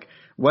series, like,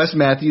 Wes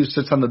Matthews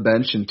sits on the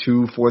bench in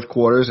 2 fourth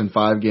quarters in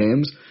 5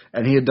 games,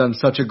 and he had done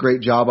such a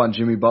great job on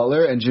Jimmy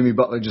Butler, and Jimmy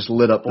Butler just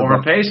lit up the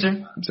former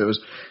Pacer. So it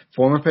was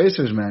former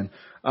Pacers, man.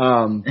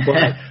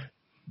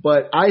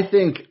 But I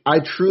think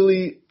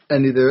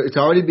it's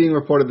already being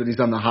reported that he's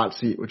on the hot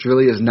seat, which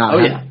really is not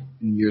happened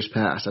in years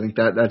past. I think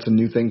that's a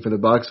new thing for the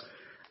Bucks.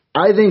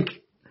 I think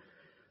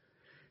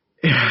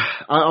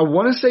I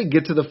want to say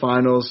get to the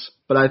finals,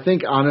 but I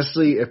think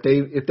honestly, if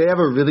they have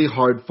a really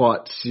hard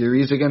fought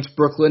series against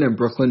Brooklyn and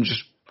Brooklyn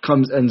just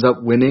ends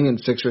up winning in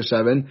 6 or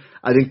 7,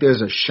 I think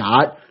there's a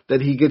shot that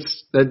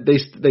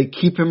they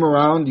keep him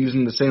around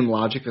using the same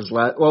logic as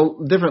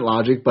different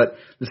logic, but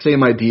the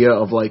same idea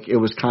of like it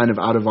was kind of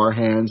out of our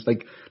hands.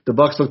 Like the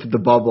Bucks looked at the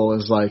bubble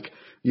as like,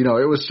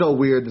 it was so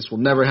weird. This will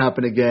never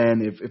happen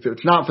again. If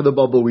it's not for the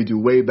bubble, we do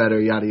way better.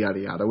 Yada yada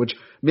yada. Which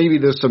maybe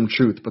there's some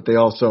truth, but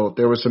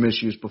there were some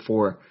issues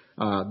before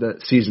the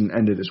season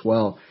ended as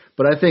well.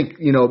 But I think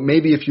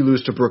maybe if you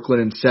lose to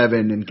Brooklyn in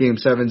 7 and Game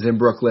 7's in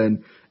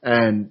Brooklyn,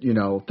 and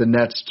the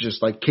Nets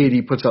just like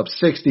KD puts up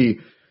 60,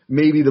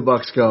 maybe the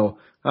Bucks go,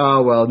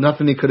 oh well,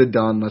 nothing he could have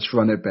done. Let's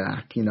run it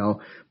back.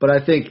 But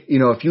I think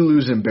if you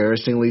lose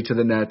embarrassingly to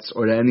the Nets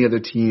or to any other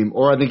team,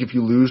 or I think if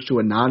you lose to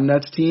a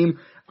non-Nets team,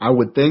 I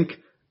would think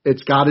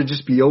it's got to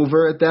just be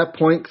over at that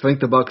point. I think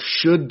the Bucks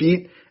should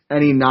beat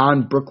any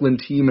non-Brooklyn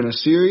team in a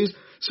series.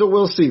 So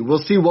we'll see. We'll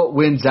see what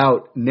wins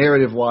out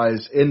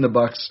narrative-wise in the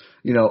Bucks,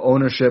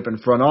 ownership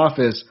and front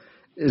office.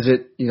 Is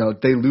it,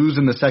 they lose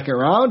in the second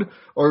round,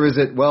 or is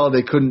it, well,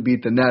 they couldn't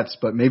beat the Nets,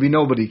 but maybe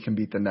nobody can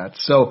beat the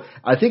Nets? So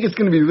I think it's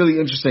going to be really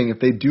interesting if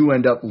they do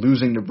end up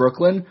losing to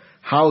Brooklyn,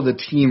 how the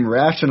team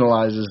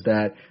rationalizes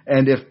that,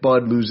 and if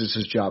Bud loses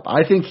his job.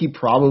 I think he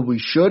probably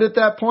should at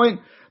that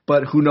point,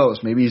 but who knows?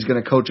 Maybe he's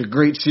going to coach a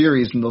great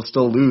series and they'll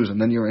still lose, and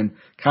then you're in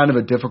kind of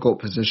a difficult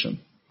position.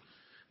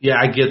 Yeah,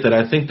 I get that.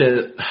 I think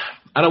that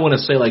I don't want to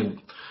say like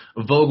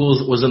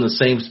Vogel was in the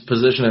same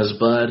position as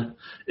Bud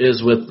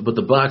is with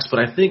the Bucks, but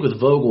I think with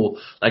Vogel,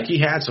 like he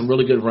had some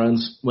really good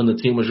runs when the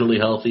team was really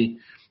healthy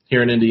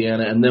here in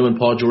Indiana, and then when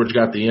Paul George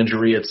got the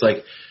injury, it's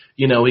like,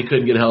 he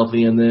couldn't get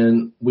healthy, and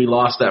then we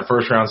lost that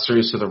first round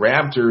series to the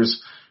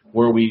Raptors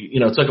where we,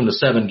 took them to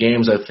 7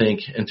 games, I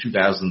think, in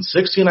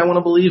 2016, I want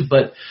to believe,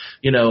 but,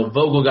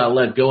 Vogel got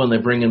let go and they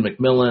bring in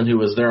McMillan, who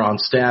was there on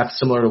staff,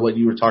 similar to what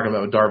you were talking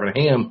about with Darvin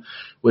Ham,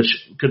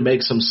 which could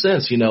make some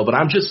sense, but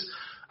I'm just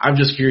I'm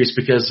just curious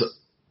because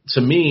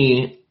to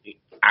me,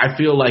 I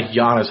feel like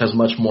Giannis has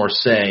much more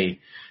say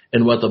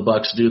in what the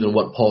Bucks do than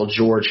what Paul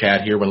George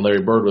had here when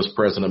Larry Bird was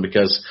president,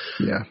 because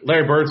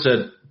Larry Bird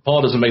said,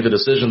 Paul doesn't make the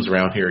decisions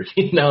around here,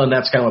 and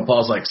that's kind of what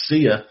Paul's like,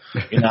 see ya.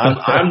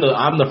 I'm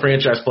the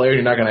franchise player.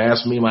 You're not going to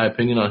ask me my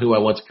opinion on who I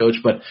want to coach.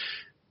 But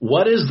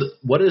what is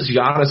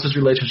Giannis's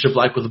relationship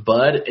like with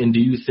Bud, and do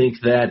you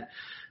think that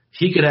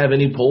he could have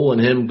any pull in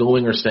him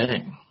going or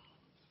staying?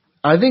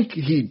 I think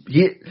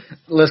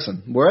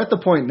listen, we're at the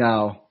point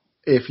now,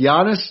 if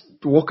Giannis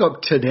woke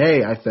up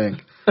today, I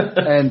think,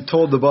 and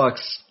told the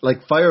Bucks,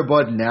 like, fire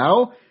Bud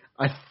now,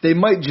 they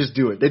might just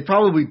do it. They'd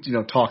probably,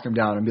 talk him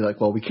down and be like,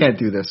 well, we can't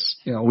do this,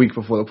 a week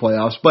before the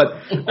playoffs. But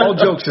all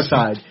jokes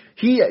aside,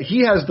 he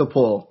has the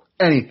pull.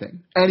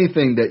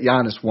 Anything that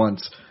Giannis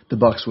wants, the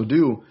Bucks will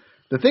do.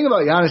 The thing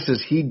about Giannis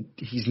is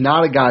he's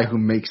not a guy who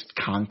makes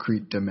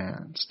concrete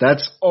demands.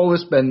 That's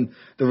always been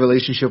the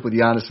relationship with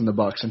Giannis and the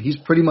Bucks, and he's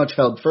pretty much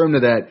held firm to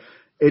that.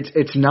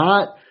 It's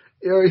not,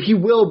 or he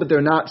will, but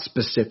they're not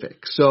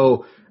specific.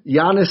 So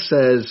Giannis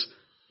says,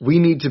 we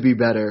need to be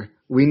better.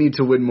 We need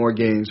to win more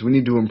games. We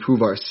need to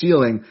improve our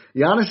ceiling.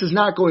 Giannis is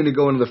not going to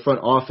go into the front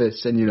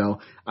office and,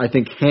 I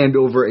think hand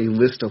over a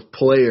list of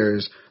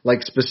players,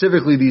 like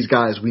specifically these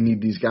guys, we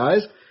need these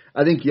guys.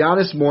 I think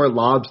Giannis more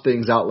lobs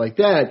things out like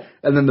that,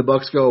 and then the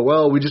Bucks go,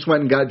 well, we just went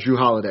and got Drew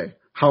Holiday.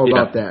 How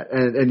about that?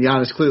 And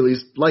Giannis clearly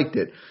liked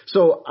it.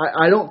 So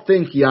I don't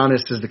think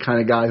Giannis is the kind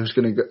of guy who's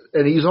going to go –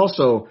 and he's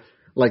also,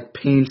 like,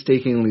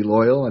 painstakingly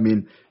loyal. I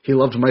mean, he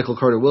loved Michael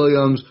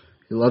Carter-Williams.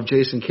 He loved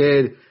Jason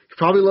Kidd. He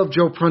probably loved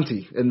Joe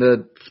Prunty in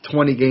the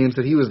 20 games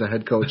that he was the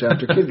head coach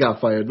after Kidd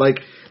got fired. Like,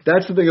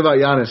 that's the thing about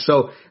Giannis.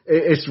 So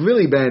it's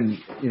really been,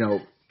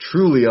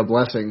 truly a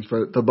blessing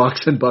for the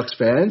Bucks and Bucks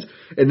fans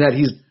in that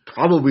he's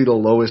probably the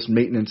lowest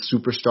maintenance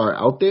superstar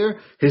out there.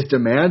 His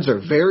demands are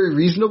very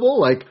reasonable.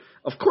 Like,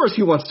 of course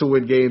he wants to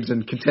win games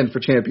and contend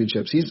for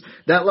championships. He's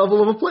that level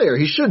of a player.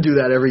 He should do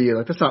that every year.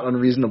 Like, that's not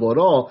unreasonable at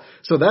all.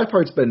 So that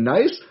part's been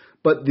nice.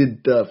 But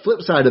the flip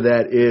side of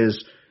that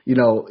is,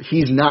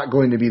 he's not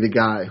going to be the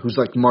guy who's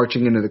like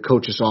marching into the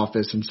coach's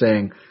office and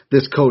saying,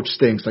 this coach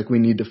stinks, like we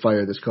need to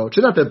fire this coach.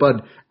 And not that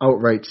Bud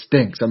outright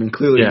stinks. I mean,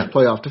 clearly there's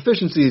playoff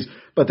deficiencies,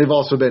 but they've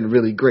also been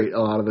really great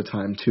a lot of the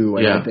time too.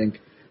 And I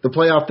think the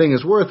playoff thing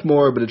is worth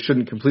more, but it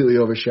shouldn't completely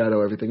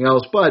overshadow everything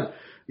else. But,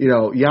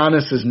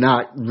 Giannis is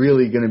not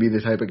really going to be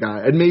the type of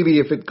guy. And maybe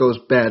if it goes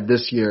bad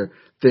this year,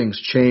 things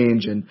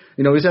change. And,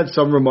 he's had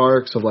some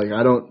remarks of like,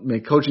 I don't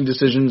make coaching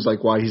decisions,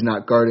 like why he's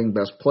not guarding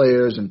best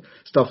players and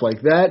stuff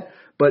like that.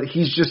 But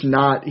he's just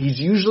not, he's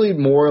usually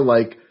more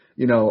like,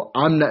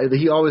 I'm not,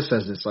 he always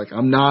says this, like,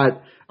 I'm not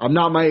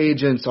my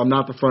agent, so I'm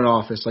not the front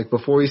office. Like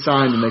before he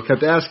signed and they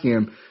kept asking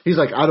him, he's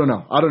like, I don't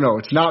know.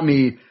 It's not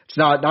me. It's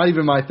not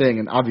even my thing.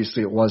 And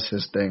obviously it was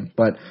his thing,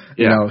 but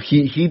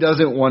he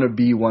doesn't want to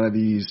be one of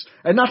these,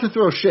 and not to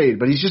throw shade,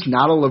 but he's just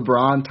not a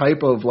LeBron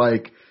type of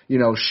like,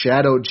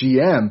 shadow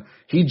GM.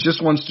 He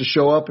just wants to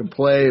show up and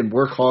play and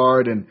work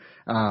hard. And,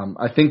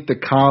 I think the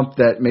comp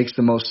that makes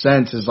the most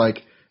sense is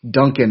like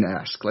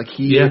Duncan-esque. Like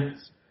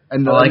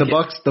and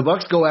the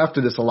Bucks go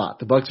after this a lot.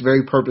 The Bucks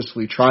very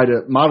purposefully try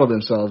to model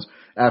themselves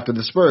after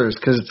the Spurs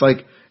because it's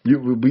like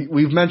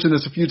we've mentioned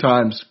this a few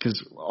times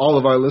because all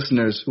of our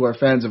listeners who are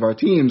fans of our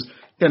teams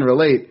can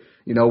relate.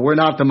 We're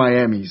not the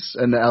Miamis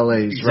and the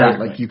LAs, right?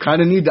 Like you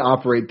kind of need to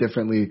operate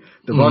differently.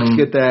 The Bucks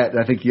get that,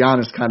 and I think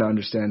Giannis kind of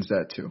understands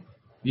that too.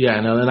 Yeah,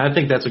 no, and I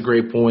think that's a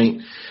great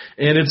point,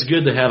 and it's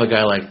good to have a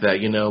guy like that,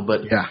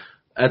 But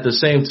at the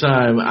same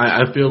time,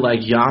 I feel like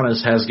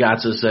Giannis has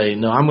got to say,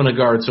 no, I'm going to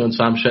guard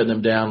so-and-so, I'm shutting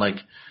him down, like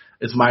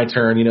it's my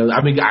turn,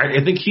 I mean,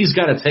 I think he's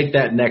got to take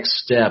that next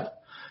step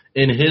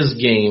in his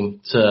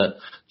game to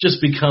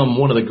just become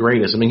one of the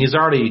greatest. I mean, he's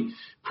already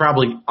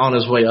probably on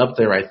his way up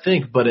there, I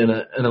think, but in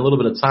a little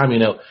bit of time,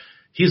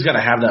 he's got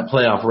to have that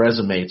playoff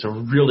resume to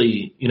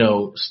really,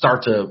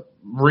 start to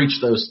reach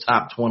those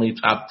top 20,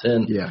 top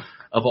 10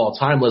 of all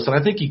time lists. And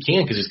I think he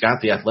can because he's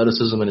got the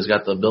athleticism and he's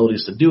got the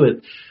abilities to do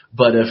it.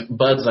 But if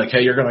Bud's like,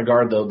 hey, you're going to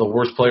guard the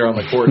worst player on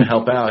the court and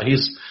help out,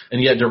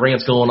 and yet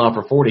Durant's going off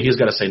for 40, he's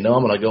got to say, no,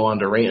 I'm going to go on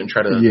Durant and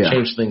try to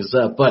change things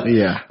up. But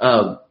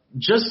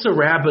just to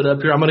wrap it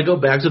up here, I'm going to go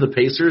back to the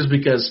Pacers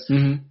because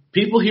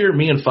people hear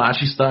me and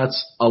Fashi's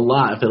thoughts a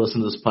lot if they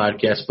listen to this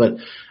podcast. But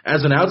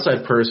as an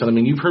outside person, I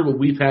mean, you've heard what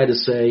we've had to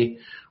say.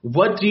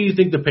 What do you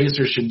think the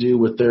Pacers should do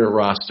with their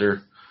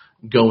roster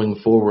going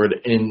forward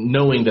and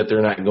knowing that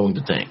they're not going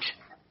to tank?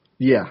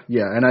 Yeah,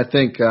 and I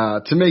think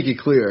to make it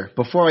clear,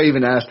 before I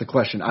even asked the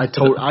question, I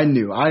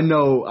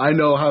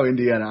know how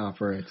Indiana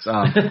operates.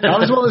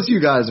 Not as well as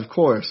you guys, of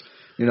course.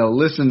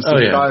 Listen,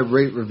 subscribe,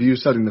 rate, review,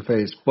 setting the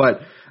pace.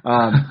 But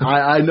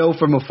I know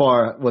from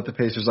afar what the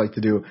Pacers like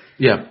to do.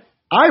 Yeah,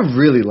 I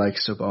really like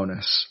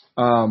Sabonis,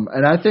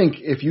 and I think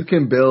if you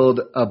can build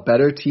a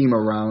better team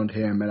around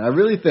him, and I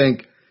really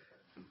think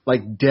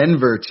like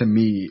Denver to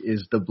me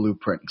is the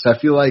blueprint because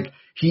I feel like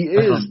he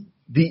is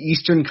the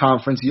Eastern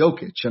Conference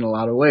Jokic in a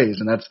lot of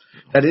ways. And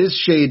that is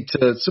shade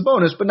to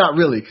Sabonis, but not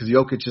really because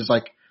Jokic is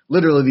like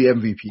literally the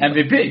MVP.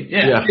 MVP,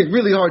 yeah. It's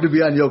really hard to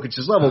be on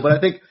Jokic's level, but I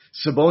think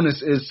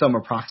Sabonis is some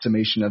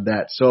approximation of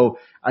that. So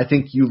I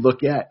think you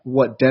look at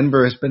what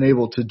Denver has been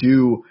able to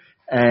do,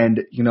 and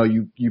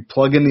you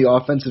plug in the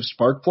offensive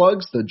spark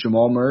plugs, the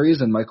Jamal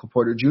Murrays and Michael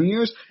Porter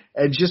Jr.'s,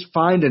 and just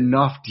find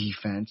enough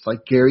defense,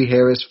 like Gary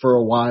Harris for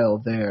a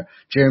while there,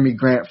 Jeremy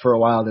Grant for a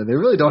while there. They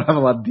really don't have a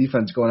lot of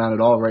defense going on at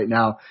all right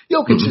now.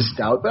 Jokic is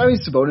stout, but I mean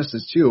Sabonis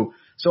is too.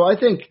 So I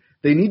think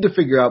they need to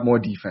figure out more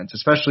defense,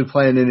 especially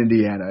playing in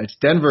Indiana.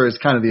 Denver is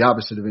kind of the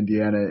opposite of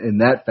Indiana in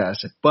that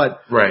facet. But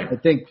I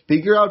think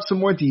figure out some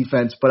more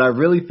defense, but I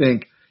really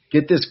think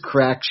get this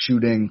crack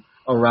shooting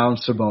around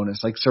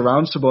Sabonis. Like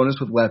surround Sabonis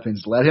with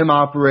weapons. Let him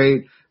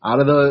operate out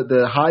of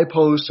the high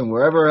post and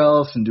wherever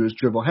else and do his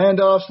dribble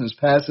handoffs and his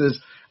passes.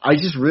 I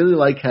just really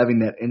like having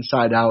that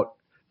inside-out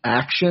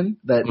action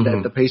that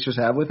the Pacers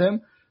have with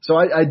him. So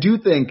I do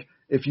think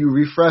if you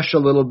refresh a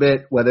little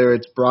bit, whether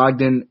it's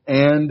Brogdon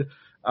and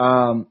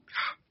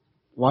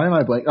why am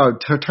I blank? Oh,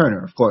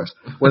 Turner, of course.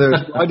 Whether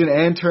it's Brogdon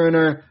and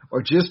Turner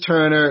or just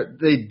Turner,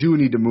 they do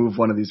need to move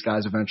one of these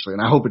guys eventually.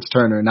 And I hope it's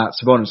Turner and not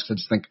Sabonis because I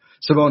just think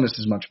Sabonis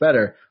is much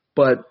better.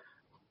 But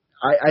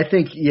I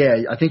think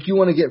you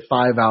want to get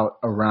 5 out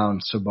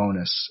around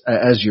Sabonis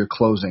as you're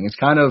closing. It's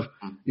kind of,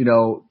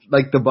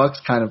 like the Bucks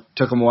kind of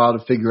took them a while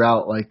to figure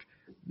out,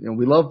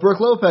 we love Brook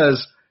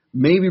Lopez.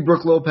 Maybe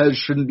Brook Lopez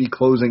shouldn't be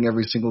closing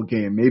every single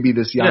game. Maybe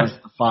this Giannis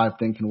 5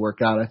 thing can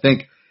work out. I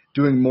think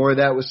doing more of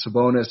that with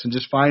Sabonis and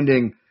just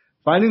finding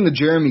the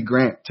Jeremy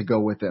Grant to go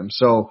with him.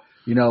 So,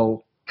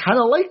 kind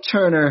of like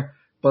Turner,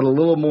 but a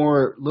little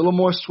more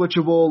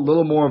switchable, a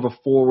little more of a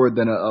forward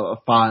than a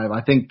 5.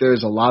 I think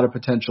there's a lot of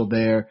potential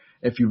there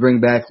if you bring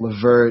back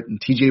LeVert and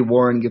TJ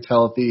Warren gets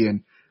healthy.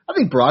 And I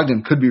think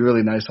Brogdon could be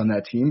really nice on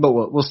that team, but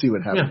we'll see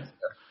what happens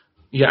there.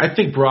 Yeah, I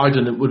think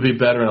Brogdon would be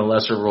better in a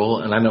lesser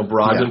role, and I know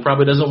Brogdon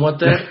probably doesn't want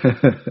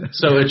that.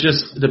 So it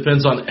just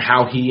depends on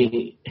how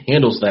he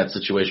handles that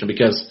situation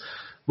because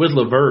with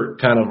LeVert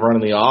kind of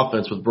running the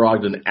offense with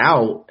Brogdon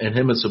out and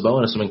him and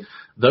Sabonis,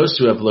 those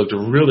two have looked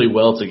really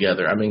well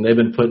together. They've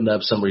been putting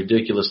up some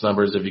ridiculous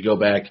numbers if you go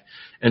back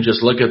and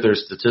just look at their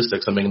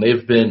statistics.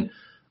 They've been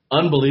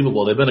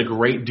unbelievable. They've been a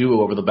great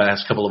duo over the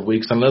past couple of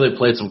weeks. I know they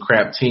played some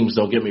crap teams,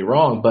 don't get me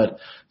wrong, but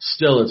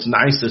still it's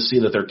nice to see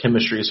that their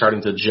chemistry is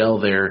starting to gel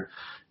there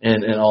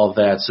and all of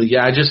that. So,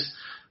 yeah, I just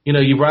 –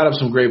 you brought up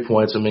some great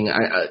points.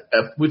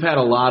 We've had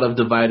a lot of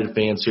divided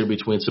fans here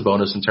between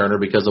Sabonis and Turner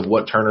because of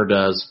what Turner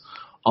does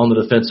on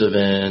the defensive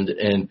end,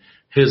 and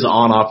his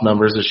on-off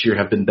numbers this year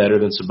have been better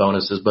than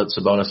Sabonis's, but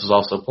Sabonis is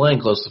also playing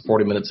close to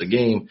 40 minutes a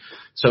game.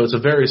 So it's a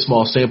very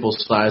small sample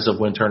size of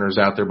when Turner's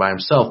out there by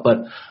himself.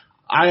 But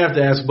I have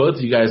to ask both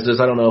of you guys this.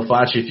 I don't know,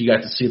 Fachi, if you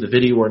got to see the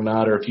video or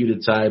not, or if you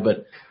did, Ty,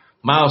 but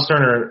Miles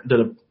Turner did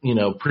a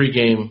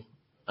pregame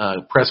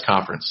press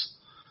conference,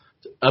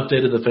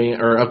 updated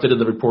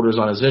the reporters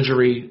on his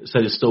injury,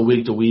 said he's still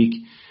week to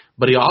week,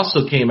 but he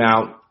also came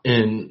out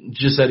and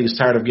just said he's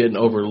tired of getting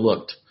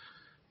overlooked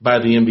by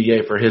the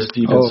NBA for his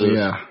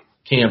defensive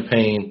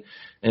campaign,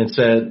 and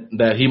said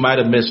that he might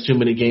have missed too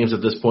many games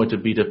at this point to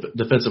be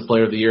Defensive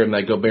Player of the Year, and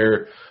that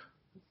Gobert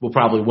will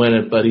probably win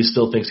it, but he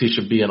still thinks he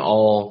should be an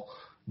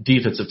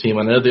all-defensive team.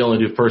 I know they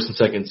only do first and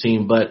second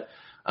team, but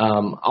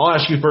I'll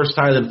ask you first,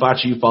 Ty, then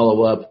Fachi, you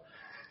follow up.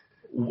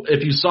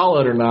 If you saw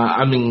it or not,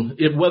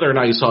 whether or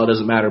not you saw it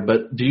doesn't matter,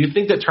 but do you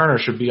think that Turner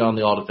should be on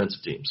the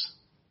all-defensive teams?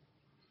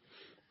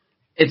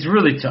 It's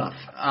really tough.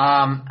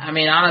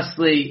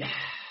 Honestly,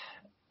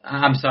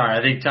 I'm sorry.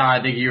 I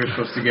think you were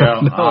supposed to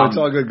go. No, it's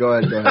all good. Go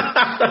ahead.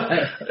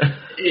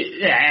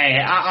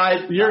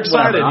 You're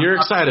excited. Whatever. You're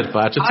excited,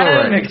 Fudge. It's all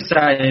right. I'm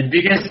excited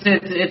because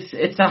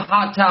it's a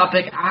hot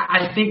topic.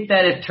 I think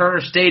that if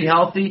Turner stayed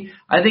healthy,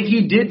 I think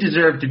he did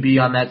deserve to be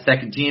on that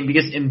second team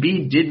because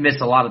Embiid did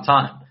miss a lot of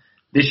time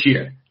this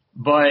year.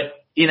 But,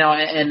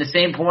 and the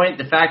same point,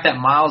 the fact that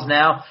Miles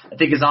now, I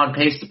think, is on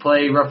pace to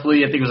play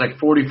roughly, I think it was like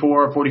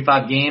 44 or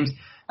 45 games,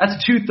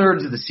 that's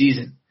 2/3 of the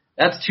season.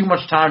 That's too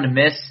much time to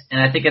miss,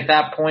 and I think at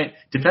that point,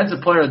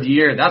 Defensive Player of the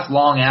Year, that's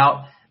long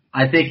out.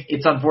 I think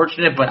it's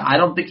unfortunate, but I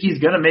don't think he's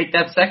going to make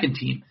that second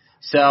team.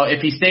 So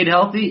if he stayed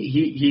healthy,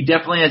 he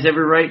definitely has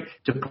every right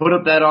to put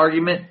up that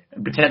argument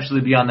and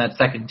potentially be on that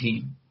second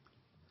team.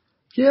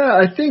 Yeah,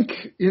 I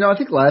think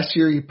last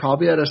year he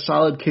probably had a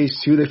solid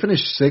case too. They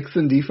finished sixth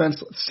in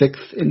defense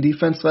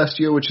last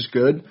year, which is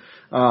good.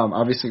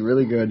 Obviously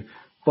really good.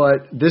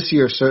 But this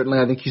year, certainly,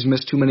 I think he's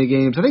missed too many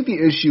games. I think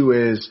the issue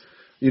is,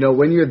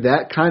 when you're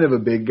that kind of a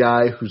big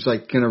guy who's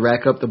going to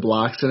rack up the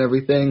blocks and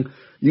everything,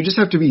 you just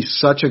have to be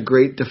such a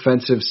great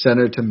defensive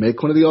center to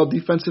make one of the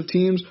all-defensive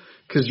teams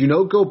because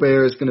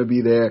Gobert is going to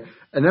be there.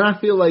 And then I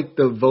feel like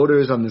the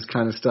voters on this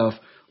kind of stuff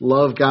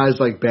love guys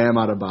like Bam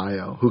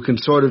Adebayo who can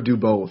sort of do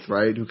both,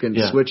 right? Who can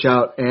switch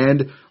out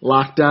and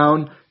lock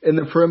down in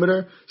the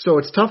perimeter. So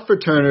it's tough for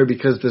Turner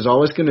because there's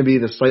always going to be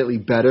the slightly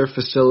better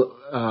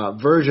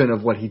version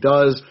of what he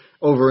does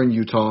over in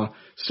Utah.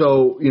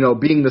 So,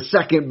 being the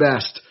second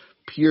best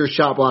pure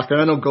shot blocker.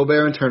 I know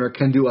Gobert and Turner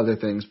can do other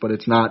things, but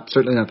it's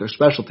certainly not their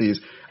specialties.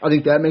 I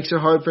think that makes it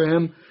hard for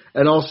him.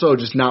 And also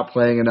just not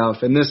playing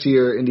enough. And this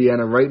year,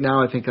 Indiana right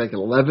now, I think like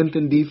 11th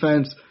in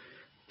defense.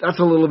 That's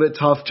a little bit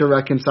tough to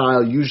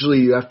reconcile. Usually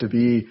you have to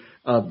be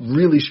a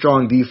really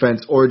strong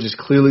defense or just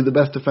clearly the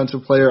best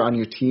defensive player on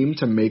your team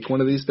to make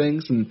one of these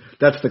things. And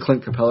that's the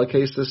Clint Capella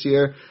case this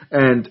year.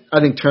 And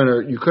I think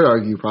Turner, you could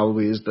argue,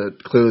 probably is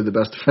clearly the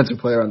best defensive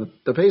player on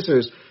the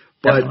Pacers.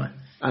 But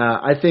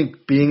I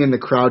think being in the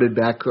crowded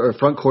back or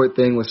front court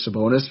thing with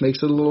Sabonis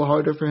makes it a little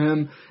harder for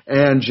him,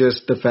 and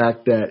just the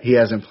fact that he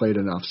hasn't played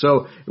enough.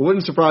 So it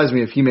wouldn't surprise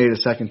me if he made a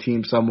second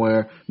team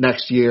somewhere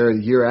next year,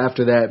 the year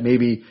after that,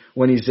 maybe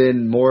when he's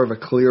in more of a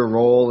clear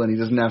role and he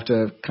doesn't have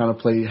to kind of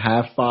play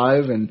half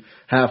 5 and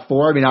half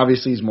 4. I mean,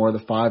 obviously he's more the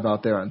 5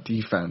 out there on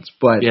defense,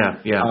 but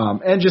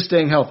and just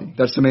staying healthy.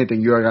 That's the main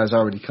thing you guys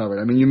already covered.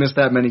 I mean, you missed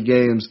that many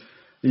games.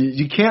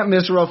 You can't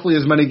miss roughly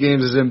as many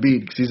games as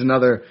Embiid because he's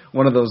another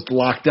one of those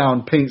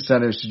lockdown paint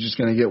centers who's just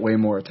going to get way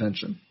more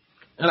attention.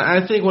 And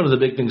I think one of the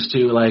big things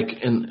too,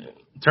 and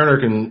Turner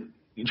can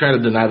try to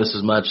deny this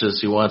as much as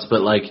he wants,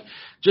 but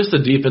just the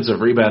defensive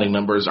rebounding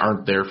numbers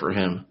aren't there for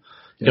him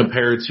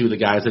compared to the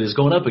guys that he's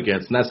going up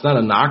against. And that's not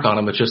a knock on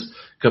him. It's just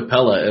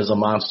Capella is a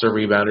monster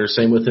rebounder.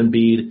 Same with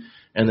Embiid,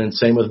 and then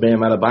same with Bam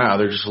Adebayo.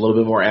 They're just a little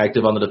bit more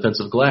active on the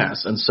defensive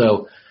glass. And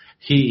so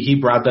He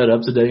brought that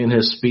up today in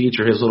his speech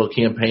or his little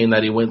campaign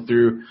that he went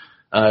through,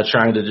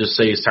 trying to just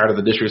say he's tired of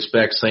the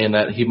disrespect, saying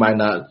that he might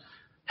not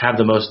have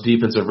the most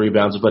defensive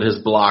rebounds, but his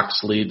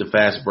blocks lead to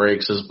fast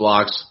breaks. His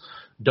blocks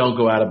don't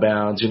go out of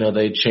bounds.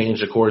 They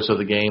change the course of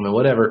the game and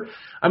whatever.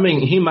 I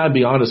mean, he might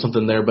be onto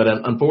something there, but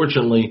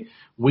unfortunately,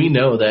 we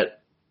know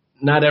that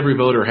not every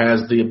voter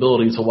has the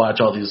ability to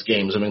watch all these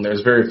games. I mean,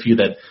 there's very few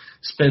that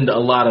spend a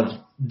lot of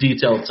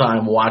detailed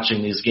time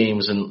watching these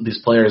games, and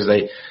these players,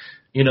 they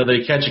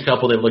catch a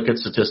couple, they look at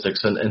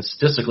statistics, and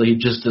statistically he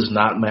just does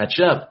not match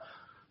up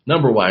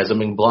number-wise. I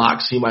mean,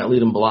 blocks, he might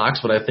lead in blocks,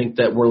 but I think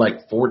that we're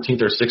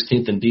 14th or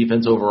 16th in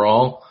defense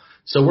overall.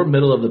 So we're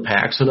middle of the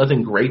pack, so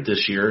nothing great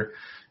this year.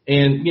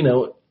 And,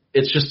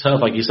 it's just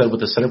tough, like you said,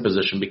 with the center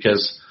position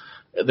because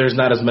there's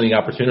not as many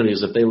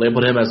opportunities. If they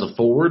labeled him as a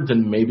forward,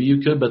 then maybe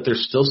you could, but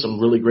there's still some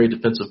really great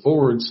defensive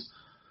forwards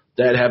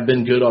that have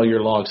been good all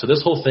year long. So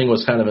this whole thing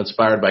was kind of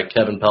inspired by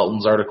Kevin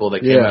Pelton's article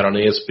that came out on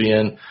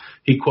ESPN.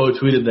 He quote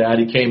tweeted that.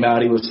 He came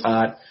out. He was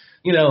hot,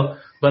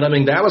 but I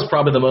mean, that was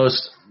probably the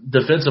most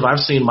defensive I've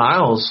seen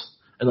Miles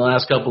in the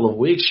last couple of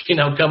weeks,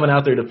 coming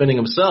out there defending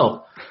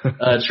himself,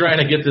 trying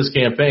to get this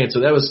campaign. So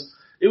it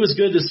was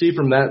good to see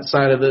from that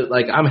side of it.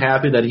 I'm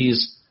happy that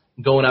he's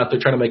going out there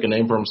trying to make a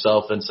name for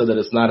himself and so that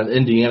it's not an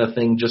Indiana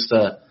thing, just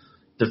a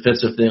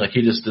defensive thing.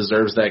 He just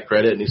deserves that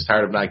credit and he's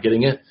tired of not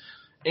getting it.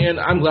 And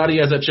I'm glad he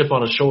has that chip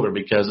on his shoulder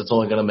because it's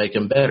only going to make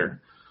him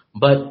better.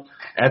 But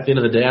at the end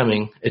of the day, I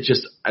mean,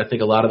 I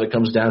think a lot of it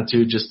comes down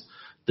to just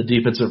the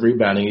defensive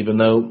rebounding, even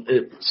though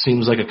it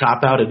seems like a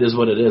cop-out, it is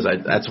what it is.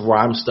 That's where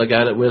I'm stuck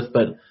at it with.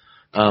 But,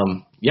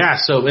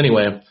 so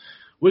anyway,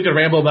 we could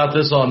ramble about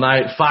this all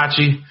night.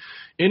 Facci,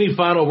 any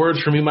final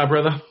words from you, my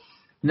brother?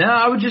 No,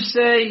 I would just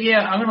say,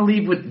 I'm going to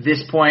leave with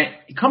this point.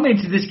 Coming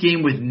into this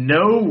game with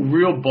no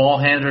real ball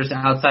handlers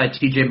outside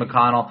T.J.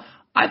 McConnell,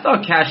 I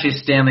thought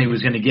Cassius Stanley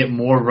was going to get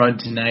more run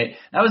tonight.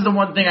 That was the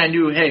one thing I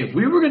knew. Hey, if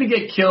we were going to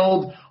get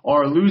killed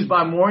or lose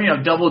by more,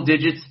 double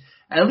digits,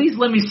 at least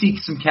let me see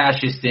some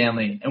Cassius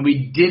Stanley. And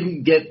we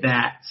didn't get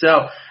that.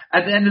 So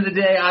at the end of the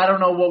day, I don't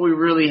know what we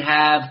really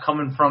have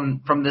coming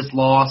from this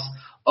loss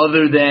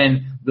other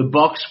than the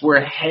Bucks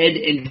were head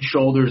and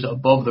shoulders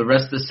above the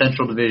rest of the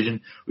Central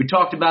Division. We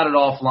talked about it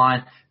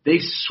offline. They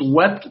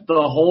swept the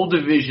whole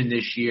division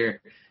this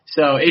year.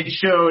 So it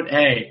showed,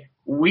 hey,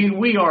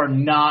 we are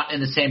not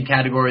in the same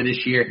category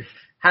this year.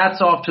 Hats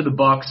off to the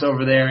Bucks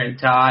over there and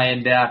Ty.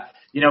 And,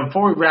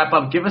 before we wrap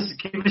up, give us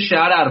a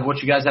shout out of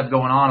what you guys have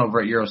going on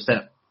over at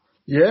Eurostep.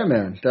 Yeah,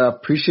 man.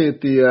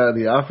 Appreciate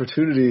the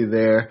opportunity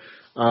there.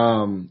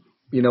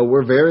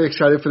 We're very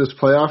excited for this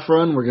playoff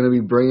run. We're going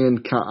to be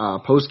bringing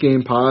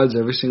post-game pods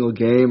every single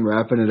game,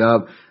 wrapping it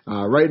up.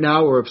 Right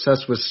now, we're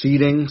obsessed with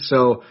seeding,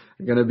 so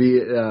going to be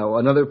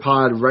another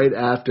pod right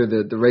after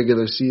the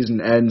regular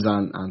season ends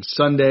on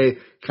Sunday,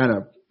 kind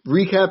of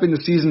recapping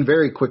the season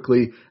very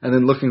quickly, and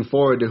then looking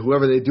forward to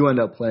whoever they do end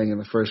up playing in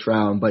the first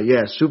round. But,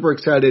 super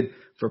excited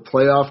for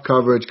playoff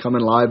coverage coming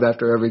live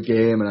after every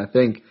game. And I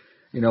think,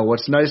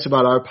 what's nice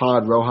about our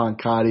pod, Rohan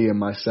Kadi and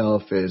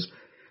myself, is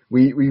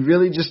we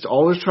really just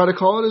always try to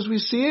call it as we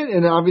see it.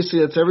 And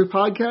obviously that's every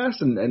podcast,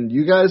 and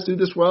you guys do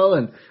this well.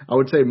 And I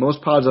would say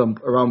most pods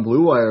around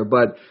Blue Wire,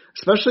 but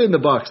especially in the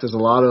Bucks, there's a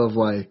lot of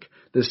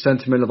this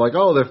sentiment of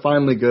they're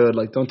finally good,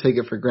 don't take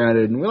it for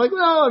granted. And we're like,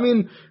 well, I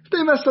mean, if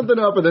they mess something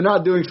up or they're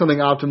not doing something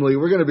optimally,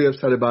 we're going to be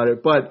upset about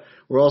it, but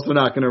we're also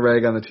not going to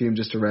rag on the team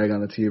just to rag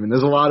on the team. And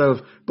there's a lot of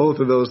both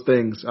of those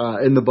things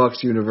in the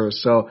Bucks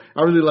universe. So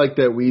I really like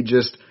that we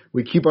just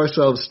we keep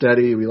ourselves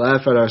steady, we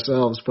laugh at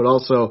ourselves, but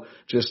also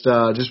just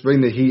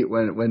bring the heat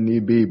when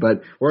need be.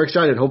 But we're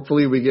excited.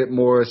 Hopefully we get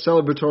more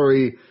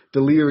celebratory,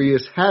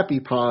 delirious, happy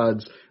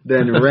pods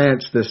than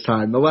rants this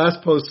time. The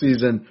last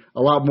postseason,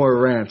 a lot more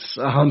rants,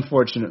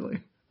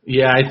 unfortunately.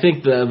 Yeah, I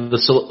think the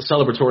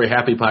celebratory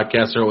happy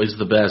podcasts are always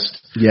the best.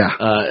 Yeah.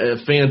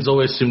 Fans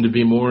always seem to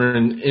be more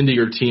into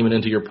your team and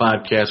into your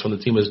podcast when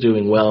the team is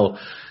doing well.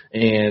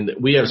 And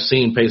we have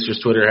seen Pacers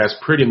Twitter has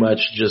pretty much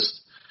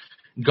just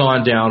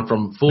gone down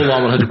from full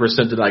on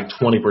 100% to like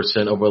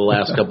 20% over the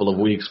last couple of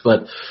weeks.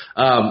 But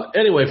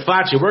anyway,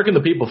 Facci, where can the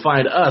people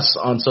find us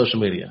on social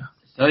media?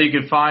 So you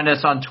can find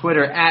us on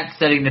Twitter at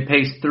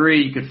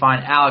SettingThePace3. You can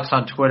find Alex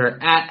on Twitter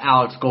at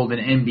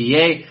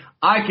AlexGoldenNBA.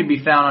 I can be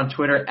found on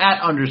Twitter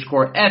at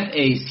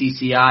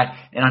 _FACCI.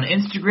 And on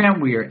Instagram,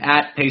 we are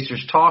at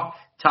Pacers Talk.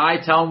 Ty,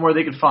 tell them where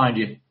they can find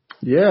you.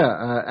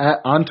 Yeah,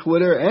 on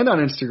Twitter and on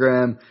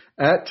Instagram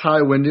at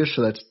Ty Windisch.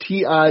 So that's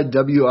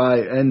TIWINDISCH.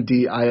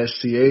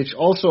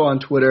 Also on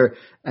Twitter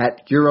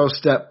at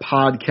Eurostep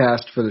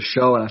Podcast for the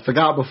show. And I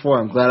forgot before.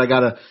 I'm glad I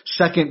got a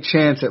second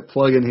chance at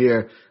plugging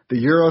here. The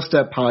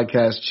Eurostep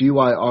Podcast,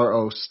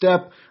 GYRO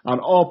Step,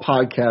 on all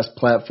podcast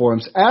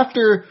platforms.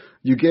 After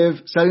you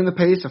give Setting the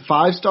Pace a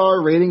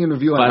 5-star rating and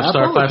review on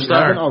Apple. If you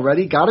haven't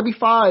already, gotta be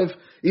 5.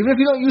 Even if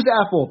you don't use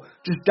Apple,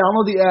 just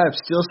download the app,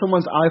 steal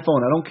someone's iPhone.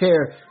 I don't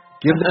care.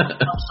 Give them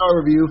a 5-star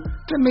review.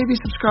 Then maybe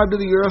subscribe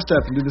to the Eurostep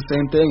and do the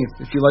same thing.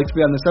 If you'd like to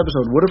be on this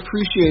episode, would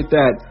appreciate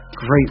that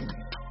greatly.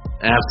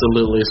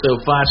 Absolutely.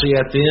 So, Facci,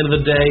 at the end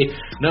of the day,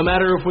 no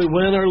matter if we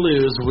win or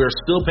lose, we're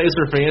still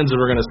Pacer fans, and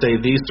we're going to say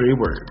these 3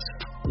 words.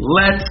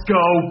 Let's go,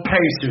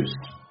 Pacers!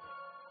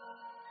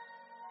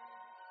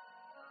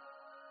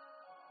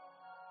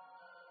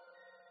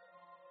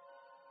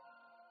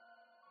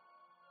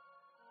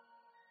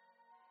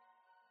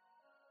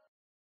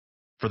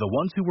 For the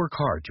ones who work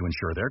hard to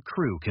ensure their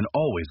crew can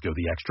always go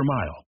the extra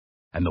mile,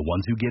 and the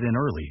ones who get in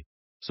early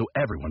so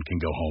everyone can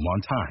go home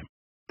on time,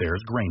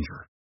 there's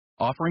Grainger,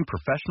 offering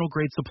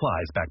professional-grade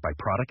supplies backed by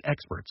product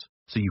experts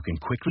so you can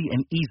quickly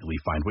and easily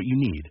find what you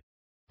need.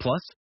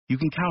 Plus, you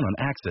can count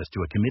on access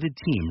to a committed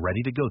team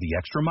ready to go the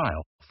extra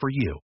mile for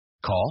you.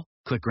 Call,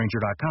 click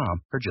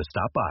Grainger.com, or just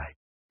stop by.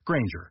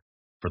 Grainger,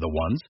 for the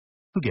ones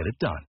who get it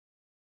done.